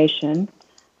entire nation,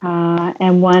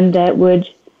 and one that would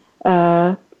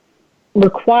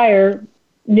require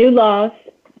new laws,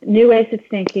 new ways of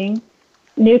thinking,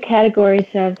 new categories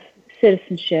of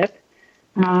citizenship,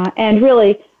 and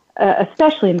really,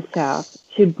 especially in the South,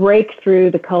 to break through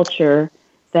the culture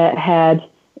that had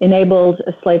enabled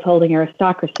a slaveholding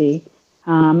aristocracy,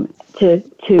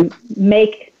 to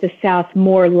make the South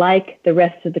more like the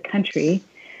rest of the country,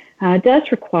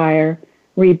 does require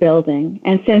rebuilding.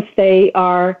 And since they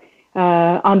are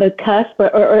on the cusp,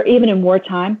 or even in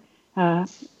wartime,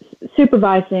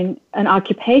 supervising an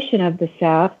occupation of the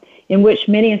South in which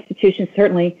many institutions,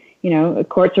 certainly,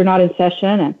 courts are not in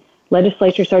session and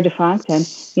legislatures are defunct, and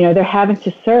they're having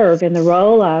to serve in the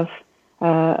role of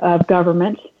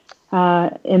government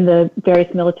in the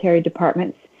various military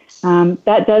departments.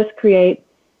 That does create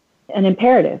an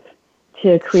imperative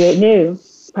to create new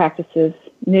practices,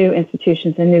 new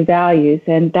institutions, and new values,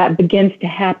 and that begins to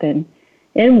happen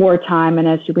in wartime. And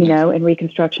as we know, in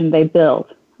Reconstruction, they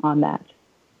build on that.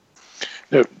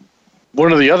 Now,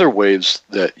 one of the other ways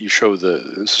that you show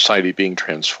the society being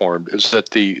transformed is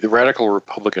that the radical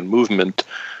Republican movement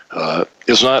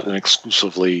is not an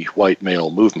exclusively white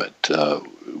male movement.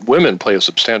 Women play a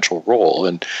substantial role,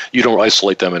 and you don't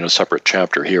isolate them in a separate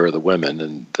chapter. Here are the women,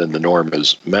 and then the norm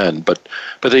is men, but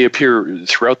they appear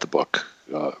throughout the book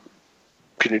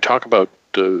Can you talk about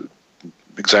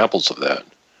examples of that?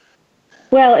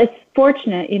 Well, it's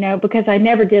fortunate, because I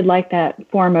never did like that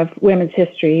form of women's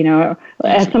history.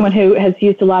 As someone who has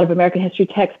used a lot of American history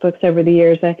textbooks over the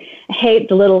years, I hate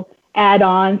the little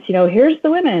add-ons. Here's the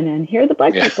women, and here are the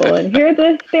black people, and here are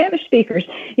the Spanish speakers.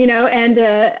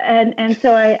 And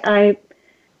so I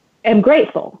am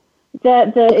grateful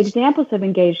that the examples of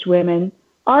engaged women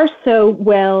are so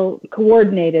well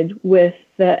coordinated with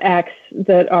the acts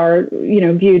that are,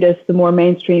 viewed as the more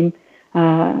mainstream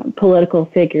political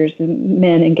figures and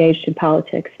men engaged in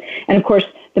politics. And of course,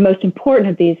 the most important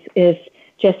of these is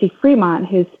Jessie Fremont,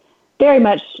 who's very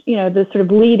much, the sort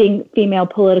of leading female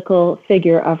political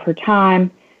figure of her time,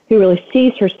 who really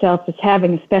sees herself as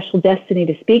having a special destiny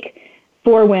to speak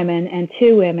for women and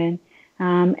to women,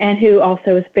 and who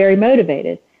also is very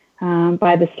motivated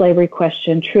by the slavery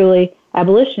question, truly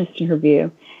abolitionist in her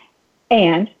view.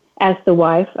 And as the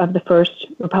wife of the first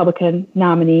Republican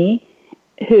nominee,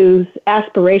 whose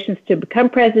aspirations to become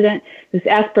president, whose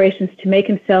aspirations to make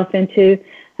himself into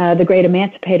the great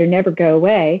emancipator never go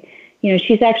away,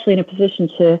 she's actually in a position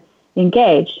to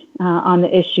engage on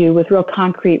the issue with real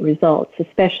concrete results,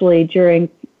 especially during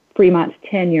Fremont's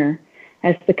tenure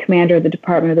as the commander of the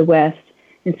Department of the West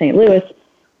in St. Louis.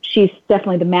 She's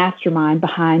definitely the mastermind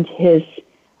behind his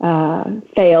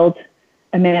failed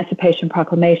Emancipation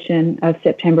Proclamation of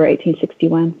September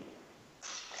 1861.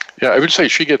 Yeah, I would say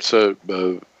she gets I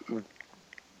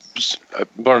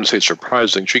want to say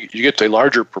surprising. She gets a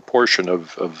larger proportion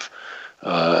of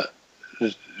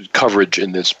coverage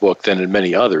in this book than in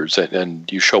many others,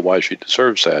 and you show why she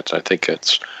deserves that. I think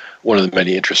that's one of the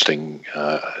many interesting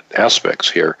aspects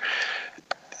here.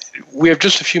 We have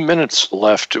just a few minutes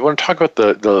left. I want to talk about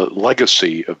the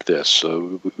legacy of this.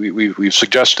 We've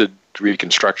suggested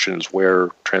Reconstruction is where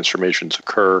transformations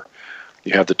occur.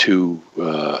 You have the two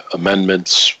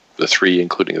amendments, the three,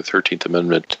 including the 13th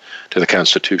Amendment to the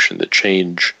Constitution, that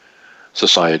change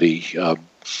society.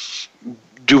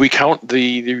 Do we count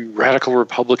the radical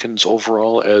Republicans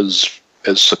overall as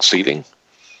succeeding?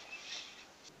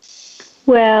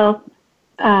 Well,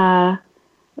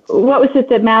 what was it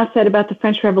that Mao said about the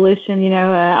French Revolution?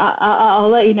 I'll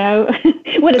let you know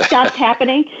when it stops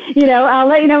happening. I'll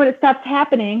let you know when it stops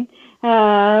happening,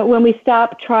 when we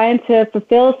stop trying to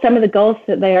fulfill some of the goals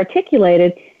that they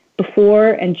articulated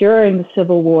before and during the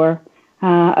Civil War,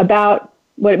 about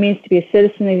what it means to be a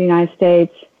citizen of the United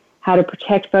States, how to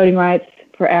protect voting rights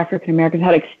for African Americans, how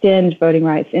to extend voting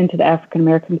rights into the African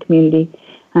American community.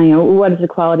 What does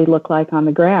equality look like on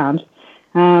the ground?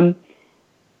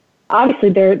 Obviously,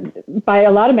 they're, by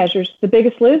a lot of measures, the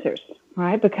biggest losers,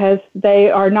 right? Because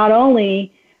they are not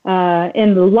only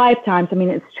in the lifetimes. I mean,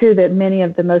 it's true that many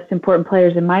of the most important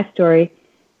players in my story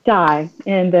die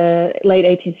in the late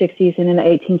 1860s and in the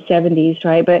 1870s,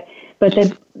 right? But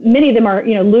many of them are,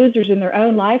 losers in their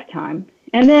own lifetime.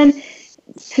 And then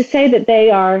to say that they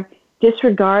are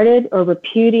disregarded or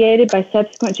repudiated by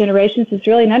subsequent generations is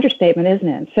really an understatement, isn't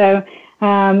it? So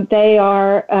they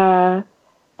are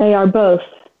both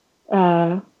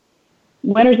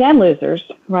winners and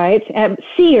losers, right?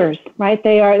 Seers, right?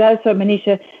 That's what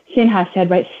Manisha Sinha said,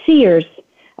 right? Seers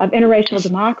of interracial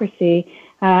democracy.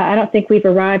 I don't think we've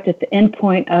arrived at the end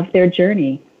point of their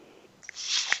journey.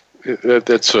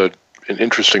 That's an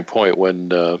interesting point. When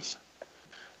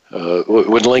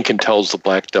Lincoln tells the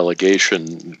black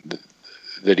delegation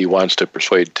that he wants to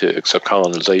persuade to accept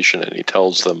colonization, and he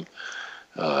tells them,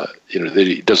 that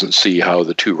he doesn't see how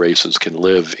the two races can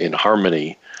live in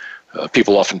harmony.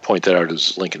 People often point that out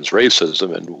as Lincoln's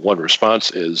racism, and one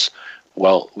response is,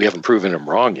 well, we haven't proven him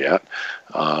wrong yet.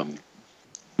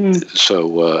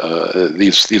 So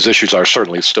these issues are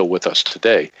certainly still with us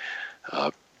today.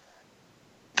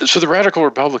 So the radical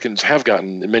Republicans have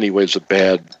gotten, in many ways, a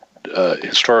bad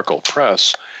historical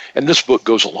press, and this book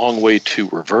goes a long way to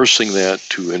reversing that,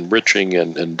 to enriching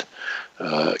and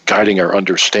guiding our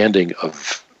understanding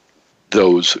of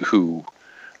those who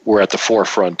were at the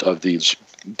forefront of these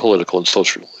political and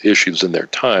social issues in their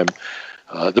time.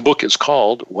 The book is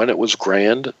called When It Was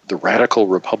Grand, The Radical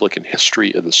Republican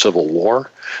History of the Civil War.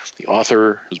 The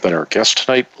author has been our guest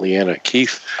tonight, Leanna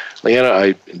Keith. Leanna,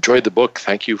 I enjoyed the book.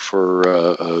 Thank you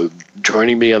for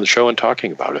joining me on the show and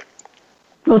talking about it.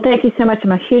 Well, thank you so much.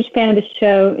 I'm a huge fan of this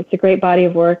show. It's a great body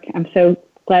of work. I'm so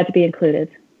glad to be included.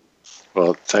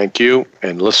 Well, thank you.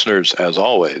 And listeners, as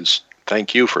always,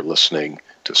 thank you for listening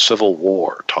to Civil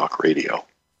War Talk Radio.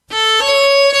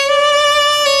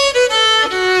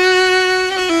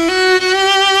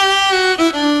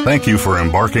 Thank you for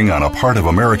embarking on a part of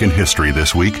American history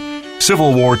this week.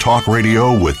 Civil War Talk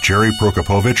Radio with Jerry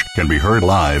Prokopowicz can be heard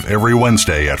live every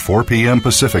Wednesday at 4 p.m.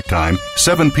 Pacific Time,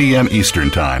 7 p.m.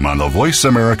 Eastern Time on the Voice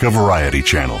America Variety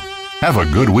Channel. Have a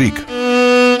good week.